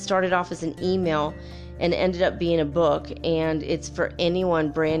PDF. It started off as an email and ended up being a book. And it's for anyone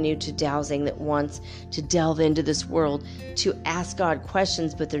brand new to dowsing that wants to delve into this world, to ask God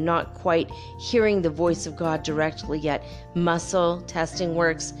questions, but they're not quite hearing the voice of God directly yet. Muscle testing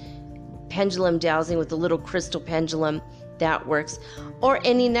works. Pendulum dowsing with a little crystal pendulum, that works. Or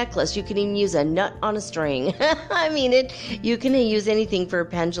any necklace. You can even use a nut on a string. I mean, you can use anything for a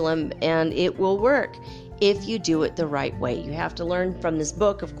pendulum and it will work if you do it the right way. You have to learn from this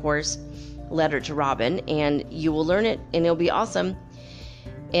book, of course, Letter to Robin, and you will learn it and it'll be awesome.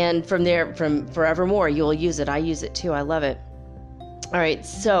 And from there, from forevermore, you'll use it. I use it too. I love it. All right.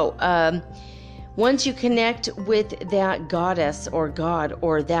 So once you connect with that goddess or God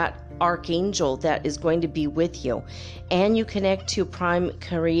or that archangel that is going to be with you, and you connect to Prime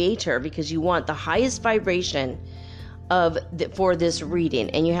Creator, because you want the highest vibration for this reading,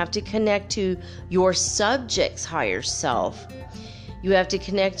 and you have to connect to your subject's higher self. You have to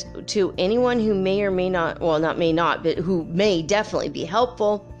connect to anyone who may or may not, well, not may not, but who may definitely be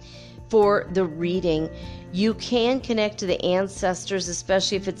helpful for the reading. You can connect to the ancestors,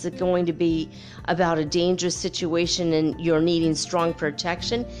 especially if it's going to be about a dangerous situation and you're needing strong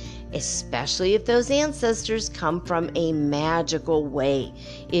protection, especially if those ancestors come from a magical way.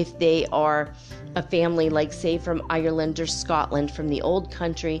 If they are a family, like say from Ireland or Scotland, from the old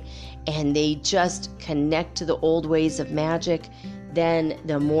country, and they just connect to the old ways of magic, then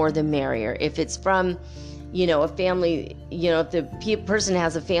the more the merrier. If it's from, a family, if the person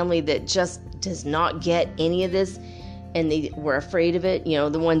has a family that just does not get any of this and they were afraid of it,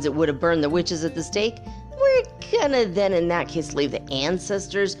 the ones that would have burned the witches at the stake, we're gonna then in that case leave the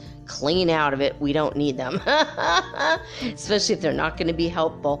ancestors clean out of it. We don't need them. Especially if they're not going to be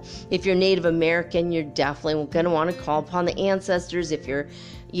helpful. If you're Native American, you're definitely going to want to call upon the ancestors. If you're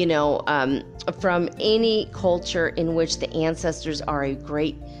from any culture in which the ancestors are a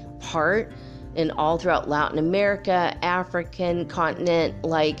great part, and all throughout Latin America, African continent,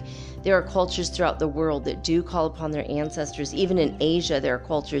 like there are cultures throughout the world that do call upon their ancestors. Even in Asia, there are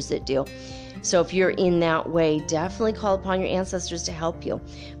cultures that do. So if you're in that way, definitely call upon your ancestors to help you.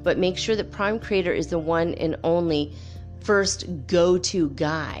 But make sure that Prime Creator is the one and only first go-to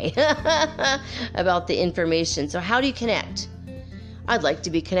guy about the information. So how do you connect? I'd like to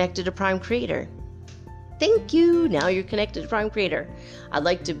be connected to Prime Creator. Thank you. Now you're connected to Prime Creator. I'd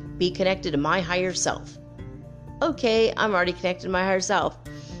like to be connected to my higher self. Okay, I'm already connected to my higher self.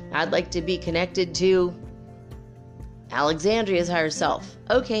 I'd like to be connected to Alexandria's higher self.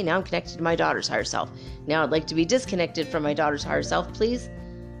 Okay, now I'm connected to my daughter's higher self. Now I'd like to be disconnected from my daughter's higher self, please.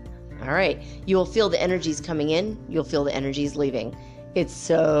 All right, you will feel the energies coming in. You'll feel the energies leaving. It's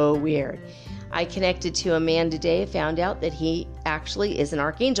so weird. I connected to a man today, found out that he actually is an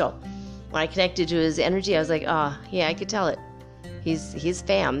archangel. When I connected to his energy, I was like, yeah, I could tell it. He's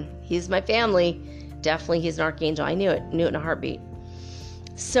fam. He's my family. Definitely he's an archangel. I knew it in a heartbeat.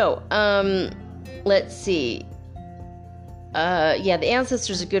 So, let's see. The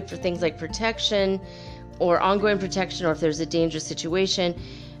ancestors are good for things like protection or ongoing protection, or if there's a dangerous situation.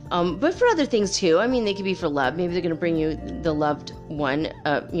 But for other things too. I mean, they could be for love. Maybe they're going to bring you the loved one,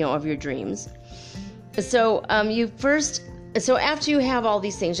 of your dreams. So, so after you have all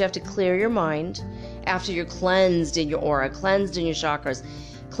these things, you have to clear your mind. After you're cleansed in your aura, cleansed in your chakras,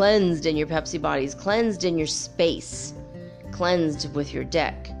 cleansed in your Pepsi bodies, cleansed in your space, cleansed with your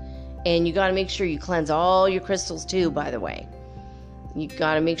deck. And you got to make sure you cleanse all your crystals too, by the way. You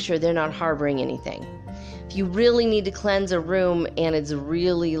got to make sure they're not harboring anything. If you really need to cleanse a room and it's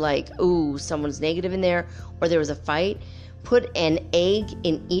really like, ooh, someone's negative in there, or there was a fight, put an egg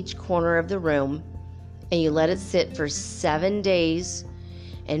in each corner of the room and you let it sit for 7 days,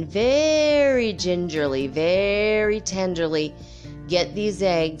 and very gingerly, very tenderly get these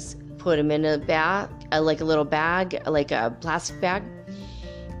eggs, put them in a bag, like a little bag, like a plastic bag,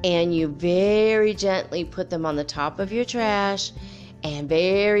 and you very gently put them on the top of your trash and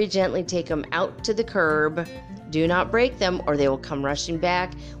very gently take them out to the curb. Do not break them or they will come rushing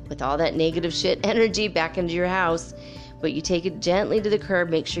back with all that negative shit energy back into your house. But you take it gently to the curb.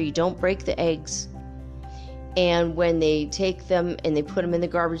 Make sure you don't break the eggs. And when they take them and they put them in the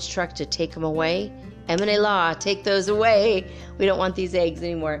garbage truck to take them away Emanela, take those away. We don't want these eggs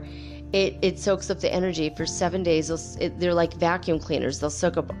anymore. It soaks up the energy for 7 days. They're like vacuum cleaners. They'll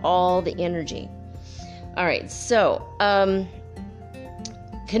soak up all the energy. All right, so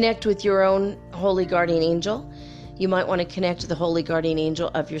connect with your own holy guardian angel. You might want to connect to the holy guardian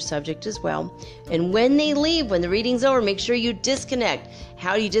angel of your subject as well. And when they leave, when the reading's over, make sure you disconnect.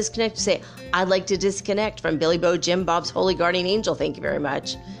 How do you disconnect? You say, I'd like to disconnect from Billy Bo Jim Bob's holy guardian angel. Thank you very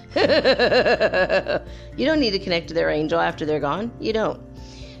much. You don't need to connect to their angel after they're gone. You don't.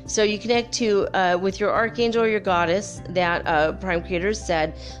 So you connect to with your archangel or your goddess that Prime Creator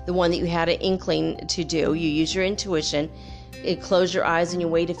said, the one that you had an inkling to do. You use your intuition. Close your eyes and you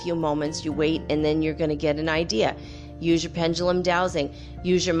wait a few moments. You wait and then you're going to get an idea. Use your pendulum dowsing.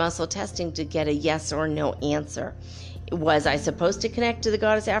 Use your muscle testing to get a yes or no answer. Was I supposed to connect to the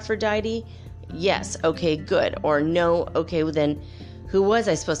goddess Aphrodite? Yes. Okay, good. Or no. Okay, well then who was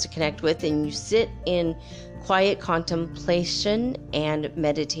I supposed to connect with? And you sit in quiet contemplation and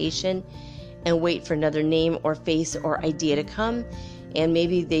meditation and wait for another name or face or idea to come. And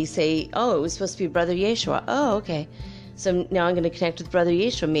maybe they say, oh, it was supposed to be Brother Yeshua. Oh, okay. So now I'm going to connect with Brother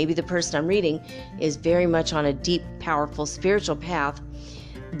Yeshua. Maybe the person I'm reading is very much on a deep, powerful spiritual path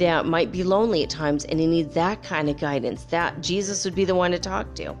that might be lonely at times, and he needs that kind of guidance. That Jesus would be the one to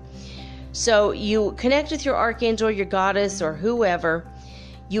talk to. So you connect with your archangel, your goddess, or whoever.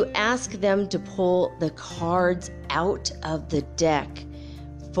 You ask them to pull the cards out of the deck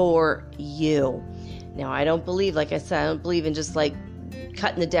for you. Now, I don't believe, like I said, I don't believe in just like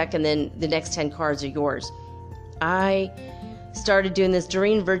cutting the deck and then the next 10 cards are yours. I started doing this.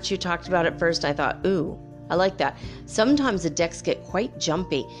 Doreen Virtue talked about it first. I thought, ooh, I like that. Sometimes the decks get quite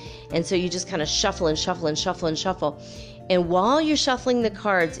jumpy. And so you just kind of shuffle and shuffle and shuffle and shuffle. And while you're shuffling the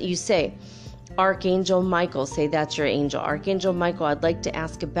cards, you say, Archangel Michael, say that's your angel. Archangel Michael, I'd like to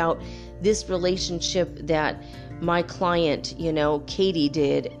ask about this relationship that my client, Katie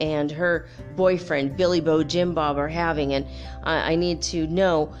did, and her boyfriend, Billy Bo Jim Bob, are having. And I need to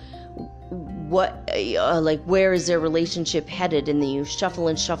know what, where is their relationship headed? And then you shuffle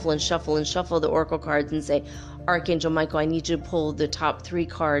and shuffle and shuffle and shuffle the oracle cards and say, Archangel Michael, I need you to pull the top 3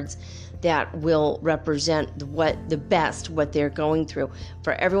 cards that will represent what they're going through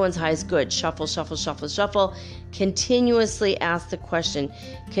for everyone's highest good. Shuffle, shuffle, shuffle, shuffle. Continuously ask the question.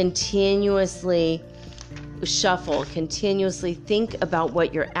 Continuously shuffle. Continuously think about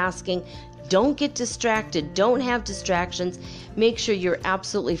what you're asking. Don't get distracted. Don't have distractions. Make sure you're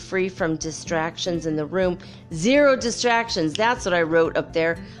absolutely free from distractions in the room. 0 distractions. That's what I wrote up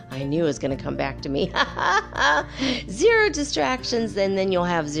there. I knew it was going to come back to me. 0 distractions, and then you'll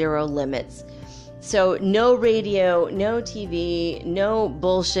have 0 limits. So no radio, no TV, no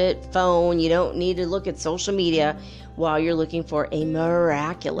bullshit phone. You don't need to look at social media while you're looking for a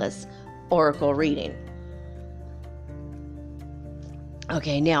miraculous oracle reading.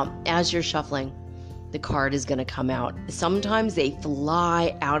 Okay, now, as you're shuffling, the card is going to come out. Sometimes they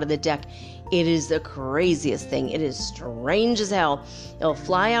fly out of the deck. It is the craziest thing. It is strange as hell. It'll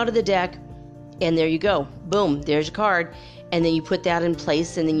fly out of the deck, and there you go. Boom, there's your card. And then you put that in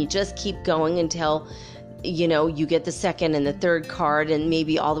place, and then you just keep going until, you get the second and the third card, and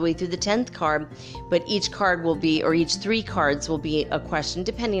maybe all the way through the 10th card. But each card will be, or each 3 cards will be a question,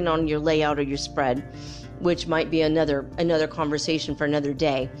 depending on your layout or your spread, which might be another conversation for another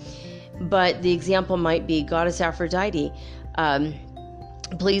day. But the example might be, Goddess Aphrodite,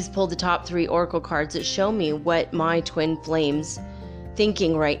 please pull the top 3 oracle cards that show me what my twin flame's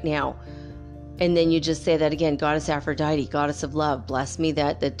thinking right now. And then you just say that again, Goddess Aphrodite, Goddess of Love, bless me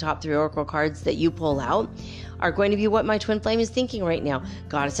that the top 3 oracle cards that you pull out are going to be what my twin flame is thinking right now.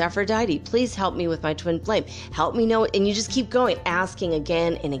 Goddess Aphrodite, please help me with my twin flame. Help me know. And you just keep going, asking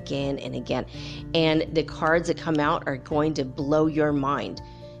again and again and again. And the cards that come out are going to blow your mind.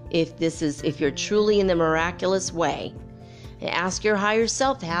 If you're truly in the miraculous way, ask your higher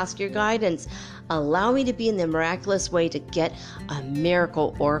self to ask your guidance. Allow me to be in the miraculous way to get a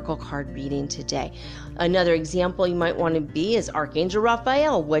miracle oracle card reading today. Another example you might want to be is Archangel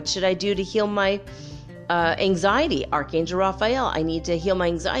Raphael. What should I do to heal my anxiety? Archangel Raphael, I need to heal my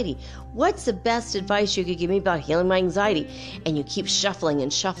anxiety. What's the best advice you could give me about healing my anxiety? And you keep shuffling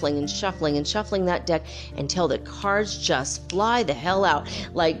and shuffling and shuffling and shuffling that deck until the cards just fly the hell out.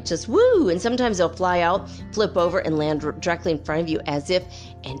 Like just woo! And sometimes they'll fly out, flip over, and land directly in front of you as if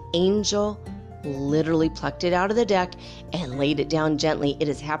an angel literally plucked it out of the deck and laid it down gently. It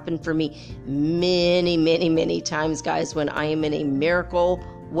has happened for me many, many, many times, guys, when I am in a miracle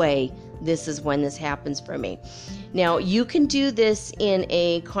way. This is when this happens for me. Now, you can do this in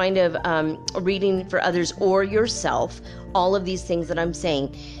a kind of reading for others or yourself. All of these things that I'm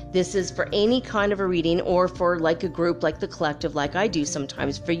saying, This is for any kind of a reading, or for like a group like the collective, like I do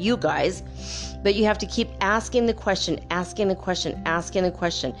sometimes for you guys. But you have to keep asking the question, asking the question, asking the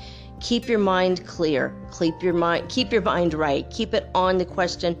question. Keep your mind clear. Keep your mind right. Keep it on the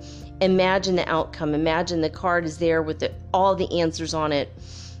question. Imagine the outcome. Imagine the card is there with all the answers on it.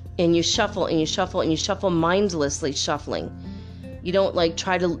 And you shuffle and you shuffle and you shuffle, mindlessly shuffling. You don't like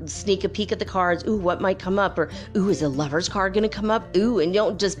try to sneak a peek at the cards. Ooh, what might come up? Or, ooh, is a lover's card going to come up? Ooh, and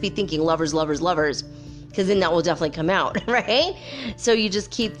don't just be thinking lovers, lovers, lovers, because then that will definitely come out, right? So you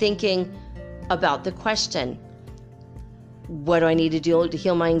just keep thinking about the question. What do I need to do to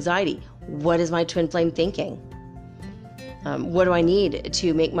heal my anxiety? What is my twin flame thinking? What do I need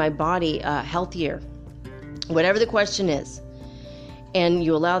to make my body healthier? Whatever the question is. And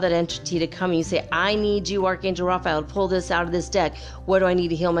you allow that entity to come and you say, I need you, Archangel Raphael, to pull this out of this deck. What do I need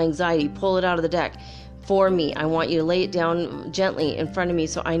to heal my anxiety? Pull it out of the deck for me. I want you to lay it down gently in front of me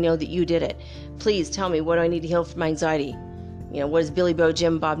so I know that you did it. Please tell me, what do I need to heal from my anxiety? You know, what does Billy, Bo,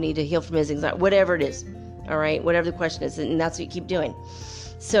 Jim, Bob need to heal from his anxiety? Whatever it is, all right? Whatever the question is, and that's what you keep doing.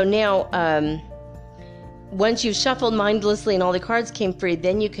 So now, once you've shuffled mindlessly and all the cards came free,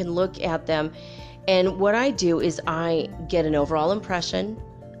 then you can look at them. And what I do is I get an overall impression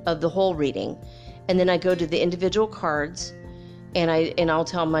of the whole reading, and then I go to the individual cards, and I'll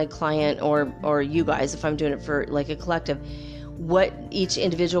tell my client or you guys, if I'm doing it for like a collective, what each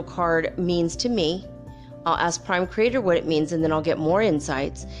individual card means to me. I'll ask Prime Creator what it means, and then I'll get more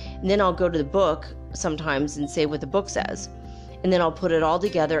insights, and then I'll go to the book sometimes and say what the book says, and then I'll put it all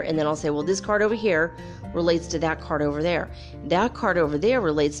together, and then I'll say, well, this card over here relates to that card over there. That card over there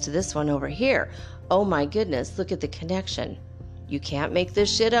relates to this one over here. Oh my goodness, look at the connection. You can't make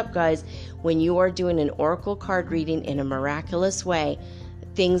this shit up, guys. When you are doing an oracle card reading in a miraculous way,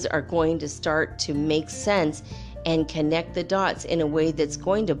 things are going to start to make sense and connect the dots in a way that's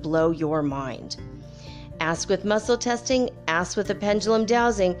going to blow your mind. Ask with muscle testing, ask with a pendulum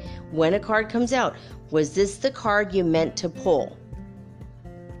dowsing. When a card comes out, was this the card you meant to pull?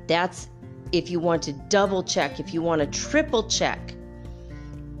 That's if you want to double check, if you want to triple check.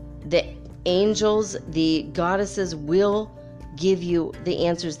 The angels, the goddesses will give you the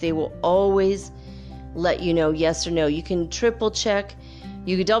answers. They will always let you know yes or no. You can triple check.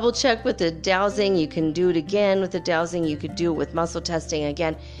 You can double check with the dowsing. You can do it again with the dowsing. You could do it with muscle testing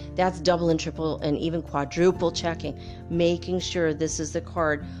again. That's double and triple and even quadruple checking, making sure this is the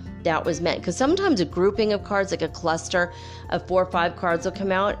card that was meant. Because sometimes a grouping of cards, like a cluster of 4 or 5 cards, will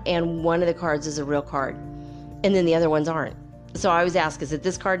come out, and one of the cards is a real card, and then the other ones aren't. So I always ask, is it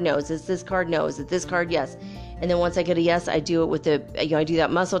this card? No. Is this card? No. Is it this card? Yes. And then once I get a yes, I do it with I do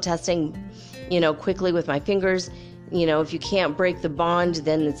that muscle testing, quickly with my fingers. If you can't break the bond,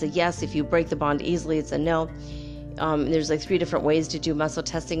 then it's a yes. If you break the bond easily, it's a no. There's like 3 different ways to do muscle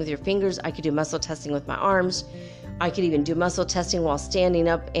testing with your fingers. I could do muscle testing with my arms. I could even do muscle testing while standing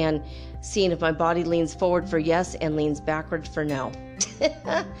up and seeing if my body leans forward for yes and leans backward for no.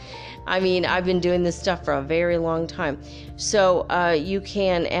 I mean, I've been doing this stuff for a very long time. So you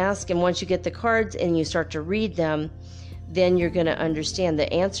can ask, and once you get the cards and you start to read them, then you're going to understand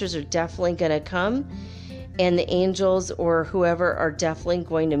the answers are definitely going to come, and the angels or whoever are definitely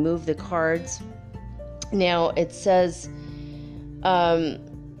going to move the cards. Now, it says, I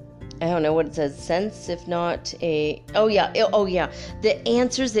don't know what it says, sense, if not a, oh yeah, the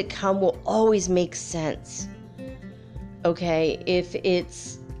answers that come will always make sense. Okay,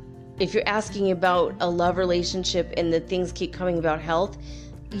 if you're asking about a love relationship and the things keep coming about health,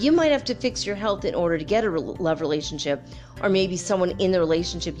 you might have to fix your health in order to get a love relationship, or maybe someone in the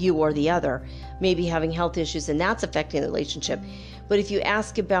relationship, you or the other, may be having health issues and that's affecting the relationship. But if you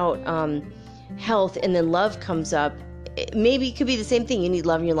ask about health and then love comes up, maybe it could be the same thing. You need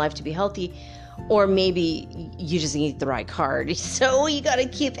love in your life to be healthy, or maybe you just need the right card. So you got to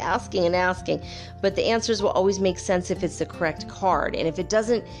keep asking and asking. But the answers will always make sense if it's the correct card. And if it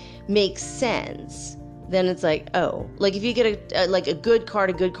doesn't make sense, then it's like, oh, like if you get a good card,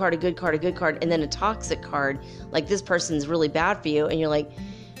 a good card, a good card, a good card, and then a toxic card, like this person's really bad for you, and you're like,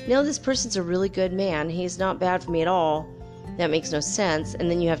 no, this person's a really good man. He's not bad for me at all. That makes no sense.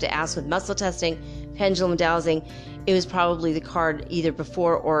 And then you have to ask with muscle testing, pendulum dowsing. It was probably the card either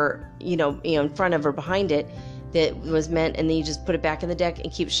before or, in front of or behind it that was meant, and then you just put it back in the deck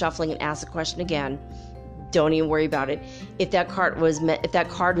and keep shuffling and ask the question again. Don't even worry about it. If that card was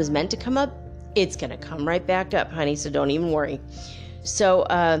meant to come up, it's going to come right back up, honey, so don't even worry.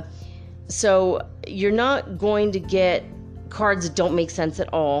 So you're not going to get cards that don't make sense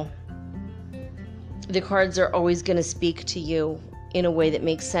at all. The cards are always going to speak to you in a way that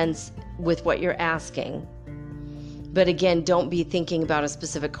makes sense with what you're asking. But again, don't be thinking about a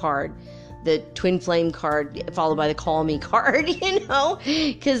specific card. The twin flame card followed by the call me card,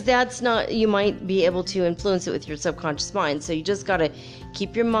 because that's not, you might be able to influence it with your subconscious mind. So you just got to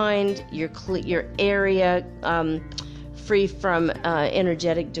keep your mind, your area free from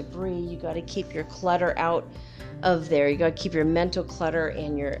energetic debris. You got to keep your clutter out of there. You got to keep your mental clutter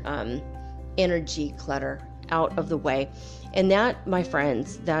and your energy clutter out of the way. And that, my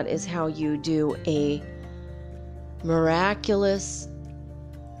friends, that is how you do a miraculous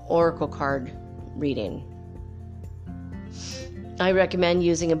oracle card reading. I recommend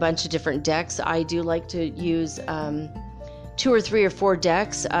using a bunch of different decks. I do like to use 2 or 3 or 4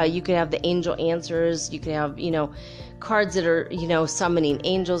 decks. You can have the angel answers. You can have, cards that are, summoning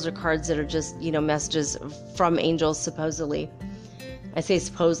angels, or cards that are just, messages from angels, supposedly. I say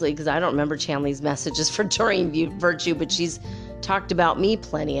supposedly because I don't remember Chanley's messages for Doreen Virtue, but she's talked about me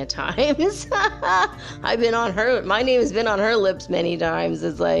plenty of times. I've been on her, my name has been on her lips many times.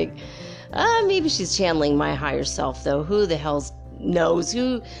 It's like, maybe she's channeling my higher self, though. Who the hell knows?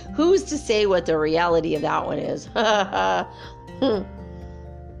 Who's to say what the reality of that one is?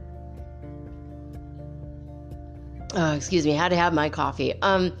 Excuse me, I had to have my coffee.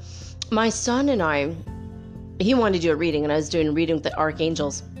 My son and I, he wanted to do a reading, and I was doing a reading with the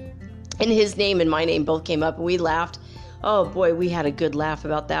archangels, and his name and my name both came up, and we laughed. Oh boy, we had a good laugh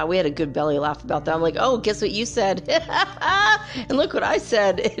about that. We had a good belly laugh about that. I'm like, oh, guess what you said? And look what I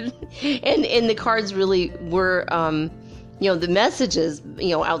said. and the cards really were, the messages,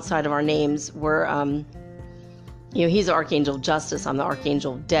 outside of our names were, he's the Archangel of Justice. I'm the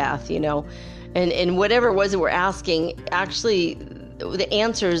Archangel of Death, and whatever it was that we're asking, actually, the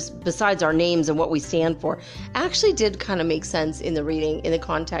answers besides our names and what we stand for actually did kind of make sense in the reading, in the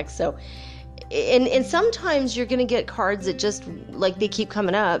context. So, and sometimes you're going to get cards that just, like, they keep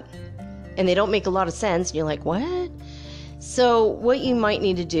coming up and they don't make a lot of sense. And you're like, what? So what you might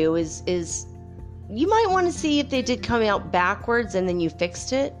need to do is you might want to see if they did come out backwards and then you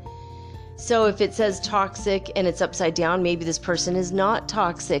fixed it. So if it says toxic and it's upside down, maybe this person is not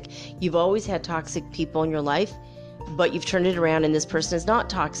toxic. You've always had toxic people in your life, but you've turned it around and this person is not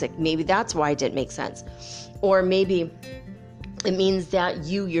toxic. Maybe that's why it didn't make sense. Or maybe it means that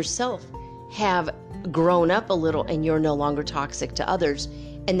you yourself have grown up a little and you're no longer toxic to others.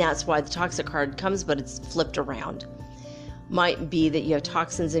 And that's why the toxic card comes, but it's flipped around. Might be that you have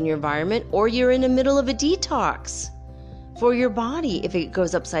toxins in your environment, or you're in the middle of a detox for your body if it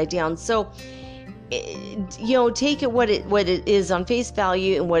goes upside down. So, take it what it is on face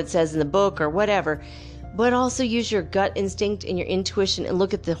value and what it says in the book or whatever, but also use your gut instinct and your intuition and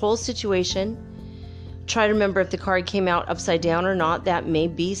look at the whole situation. Try to remember if the card came out upside down or not. That may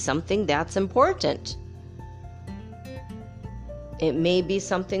be something that's important. It may be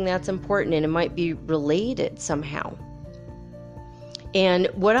something that's important, and it might be related somehow. And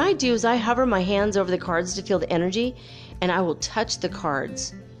what I do is I hover my hands over the cards to feel the energy, and I will touch the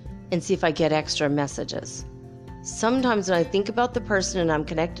cards and see if I get extra messages. Sometimes when I think about the person and I'm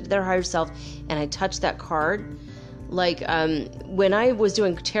connected to their higher self and I touch that card, like when I was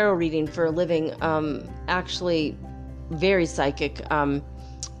doing tarot reading for a living, actually very psychic,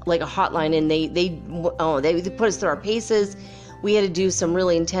 like a hotline, and they put us through our paces. We had to do some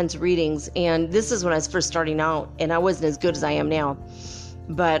really intense readings, and this is when I was first starting out, and I wasn't as good as I am now.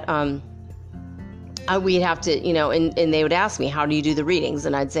 But we'd have to, and they would ask me, how do you do the readings?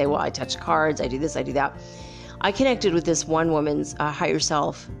 And I'd say, well, I touch cards, I do this, I do that. I connected with this one woman's higher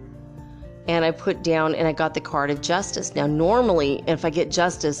self, and I put down and I got the card of justice. Now, normally, if I get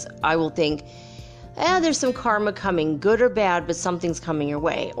justice, I will think, there's some karma coming, good or bad, but something's coming your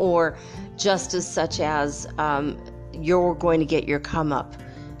way. Or justice such as you're going to get your come up.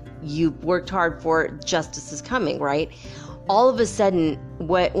 You worked hard for it, justice is coming, right? All of a sudden,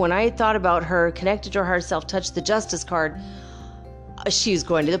 when I thought about her, connected to herself, touched the justice card, she was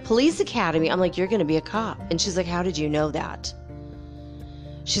going to the police academy. I'm like, you're going to be a cop. And she's like, how did you know that?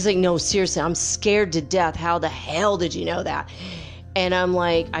 She's like, no, seriously, I'm scared to death. How the hell did you know that? And I'm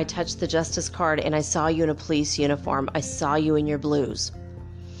like, I touched the justice card and I saw you in a police uniform. I saw you in your blues.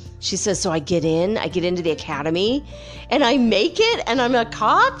 She says, so I get into the academy and I make it and I'm a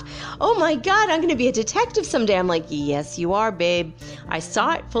cop? Oh my God, I'm going to be a detective someday. I'm like, yes, you are, babe. I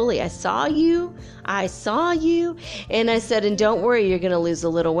saw it fully. I saw you. And I said, and don't worry, you're going to lose a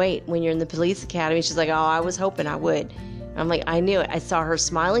little weight when you're in the police academy. She's like, oh, I was hoping I would. I'm like, I knew it. I saw her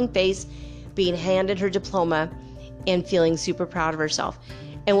smiling face, being handed her diploma and feeling super proud of herself.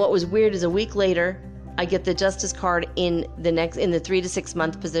 And what was weird is a week later, I get the justice card in the 3 to 6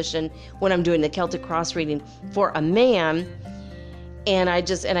 month position when I'm doing the Celtic cross reading for a man. And I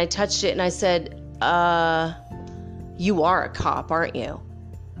touched it and I said, You are a cop, aren't you?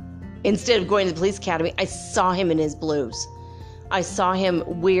 Instead of going to the police academy, I saw him in his blues. I saw him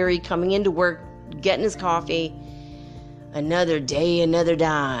weary, coming into work, getting his coffee. Another day, another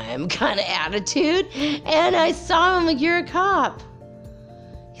dime kind of attitude. And I saw him like, you're a cop.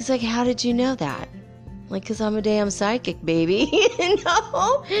 He's like, how did you know that? I'm like, because I'm a damn psychic, baby.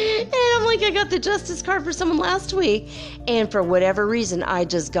 No. And I'm like, I got the justice card for someone last week. And for whatever reason, I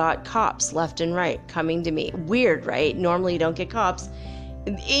just got cops left and right coming to me. Weird, right? Normally you don't get cops.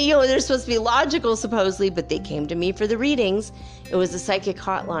 They're supposed to be logical, supposedly, but they came to me for the readings. It was a psychic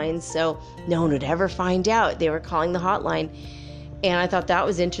hotline, so no one would ever find out. They were calling the hotline, and I thought that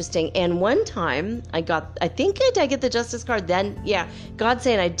was interesting. And one time, I think did I get the justice card then? Yeah, God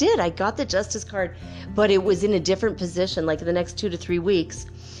saying I did. I got the justice card, but it was in a different position, like the next 2 to 3 weeks.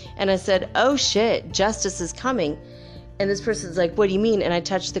 And I said, oh shit, justice is coming. And this person's like, what do you mean? And I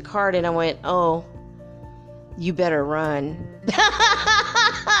touched the card, and I went, oh, you better run.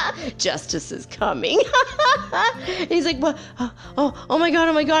 Justice is coming. He's like, what? Oh my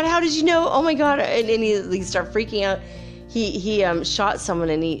God, how did you know? Oh my God. And he started freaking out. He shot someone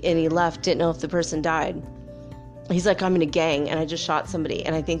and he left, didn't know if the person died. He's like, I'm in a gang and I just shot somebody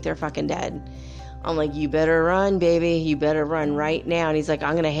and I think they're fucking dead. I'm like, you better run, baby. You better run right now. And he's like,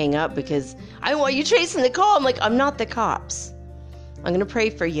 I'm going to hang up because I want you tracing the call. I'm like, I'm not the cops. I'm going to pray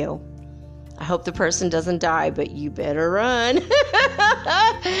for you. I hope the person doesn't die, but you better run.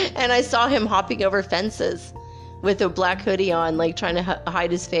 And I saw him hopping over fences with a black hoodie on, like trying to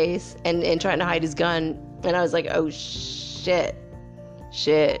hide his face and trying to hide his gun. And I was like, oh, shit.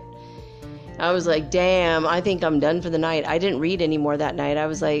 I was like, damn, I think I'm done for the night. I didn't read anymore that night. I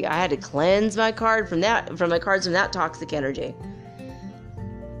was like, I had to cleanse my card from my cards from that toxic energy.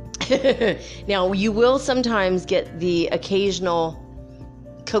 Now, you will sometimes get the occasional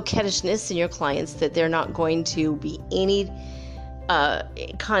coquettishness in your clients that they're not going to be any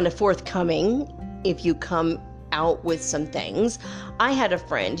kind of forthcoming if you come out with some things. I had a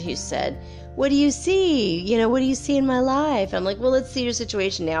friend who said, what do you see? What do you see in my life? I'm like, well, let's see your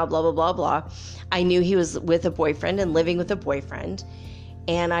situation now, blah, blah, blah, blah. I knew he was with a boyfriend and living with a boyfriend.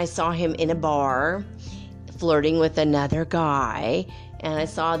 And I saw him in a bar flirting with another guy. And I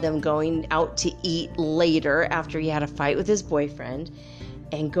saw them going out to eat later after he had a fight with his boyfriend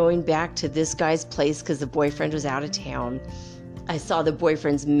and going back to this guy's place because the boyfriend was out of town. I saw the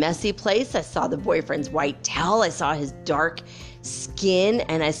boyfriend's messy place. I saw the boyfriend's white towel. I saw his dark skin,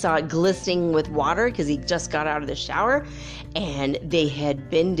 and I saw it glistening with water because he just got out of the shower, and they had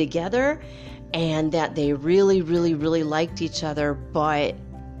been together, and that they really, really, really liked each other, but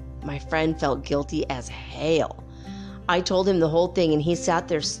my friend felt guilty as hell. I told him the whole thing, and he sat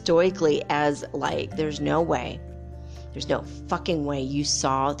there stoically as like, there's no way. There's no fucking way you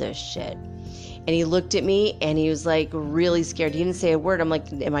saw this shit. And he looked at me and he was like really scared. He didn't say a word. I'm like,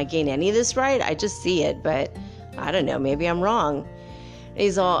 am I getting any of this right? I just see it, but I don't know. Maybe I'm wrong. And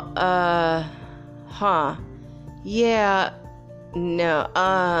he's all, yeah, no,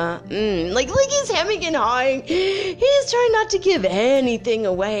 like he's hemming and hawing. He's trying not to give anything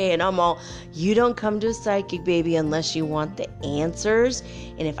away. And I'm all, you don't come to a psychic, baby, unless you want the answers.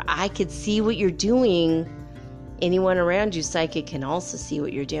 And if I could see what you're doing, anyone around you psychic can also see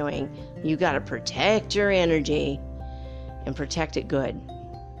what you're doing. You got to protect your energy and protect it good.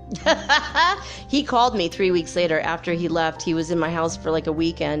 He called me 3 weeks later after he left. He was in my house for like a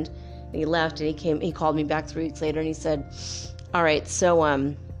weekend and he left and he called me back 3 weeks later and he said, all right, so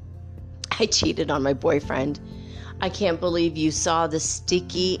I cheated on my boyfriend. I can't believe you saw the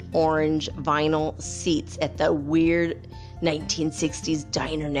sticky orange vinyl seats at the weird 1960s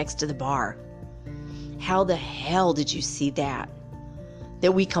diner next to the bar. How the hell did you see that?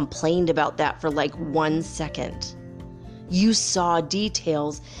 That we complained about that for like 1 second. You saw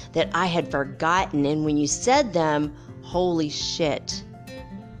details that I had forgotten, and when you said them, holy shit.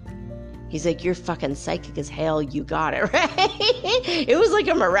 He's like, you're fucking psychic as hell. You got it, right? It was like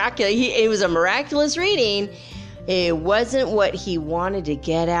it was a miraculous reading. It wasn't what he wanted to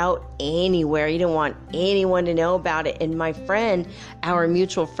get out anywhere. He didn't want anyone to know about it. And my friend, our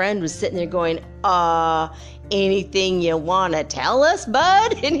mutual friend, was sitting there going, anything you want to tell us,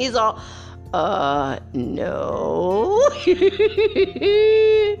 bud? And he's all, no.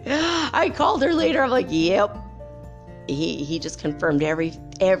 I called her later. I'm like, yep. He just confirmed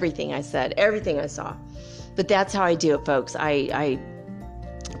everything I said, everything I saw. But that's how I do it, folks. I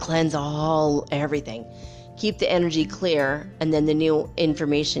cleanse everything. Keep the energy clear, and then the new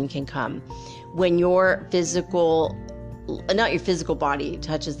information can come. When your not your physical body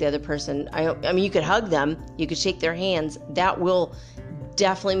touches the other person, I mean, you could hug them, you could shake their hands. That will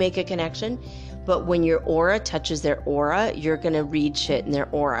definitely make a connection. But when your aura touches their aura, you're going to read shit in their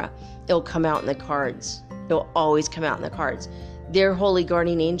aura. It'll come out in the cards. It'll always come out in the cards. Their holy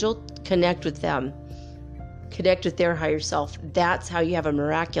guardian angel, connect with them. Connect with their higher self. That's how you have a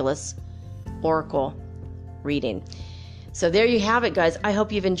miraculous oracle reading. So there you have it, guys. I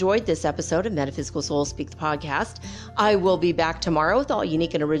hope you've enjoyed this episode of Metaphysical Soul Speak the podcast. I will be back tomorrow with all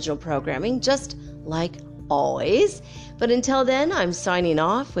unique and original programming, just like always. But until then, I'm signing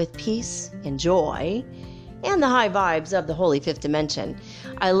off with peace and joy and the high vibes of the Holy Fifth Dimension.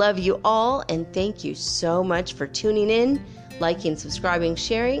 I love you all, and thank you so much for tuning in, liking, subscribing,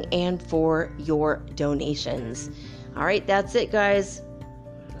 sharing, and for your donations. All right, that's it, guys.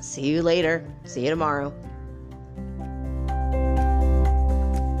 See you later. See you tomorrow.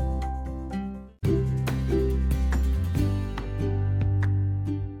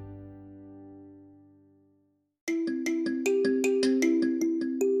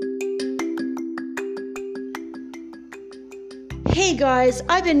 Hey guys,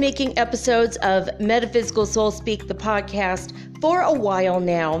 I've been making episodes of Metaphysical Soul Speak the podcast for a while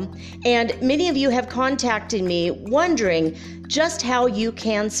now, and many of you have contacted me wondering just how you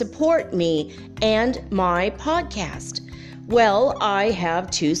can support me and my podcast. Well, I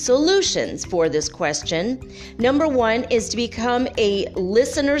have two solutions for this question. Number one is to become a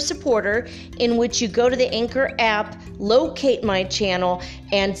listener supporter, in which you go to the Anchor app, locate my channel,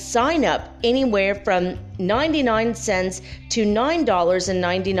 and sign up anywhere from 99 cents to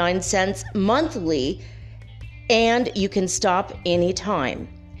 $9.99 monthly, and you can stop anytime.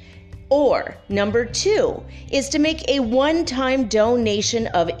 Or number two is to make a one-time donation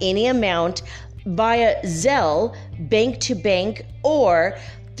of any amount via Zelle, bank to bank, or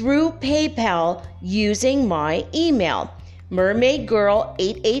through PayPal using my email,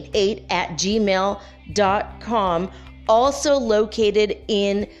 mermaidgirl888@gmail.com, also located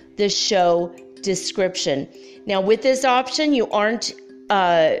in the show description. Now, with this option, you aren't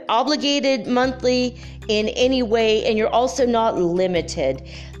obligated monthly in any way, and you're also not limited.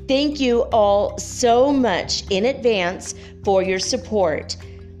 Thank you all so much in advance for your support.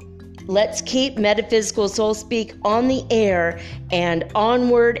 Let's keep Metaphysical Soul Speak on the air and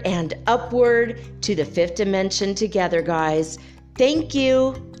onward and upward to the fifth dimension together, guys. Thank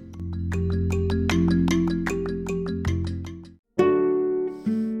you.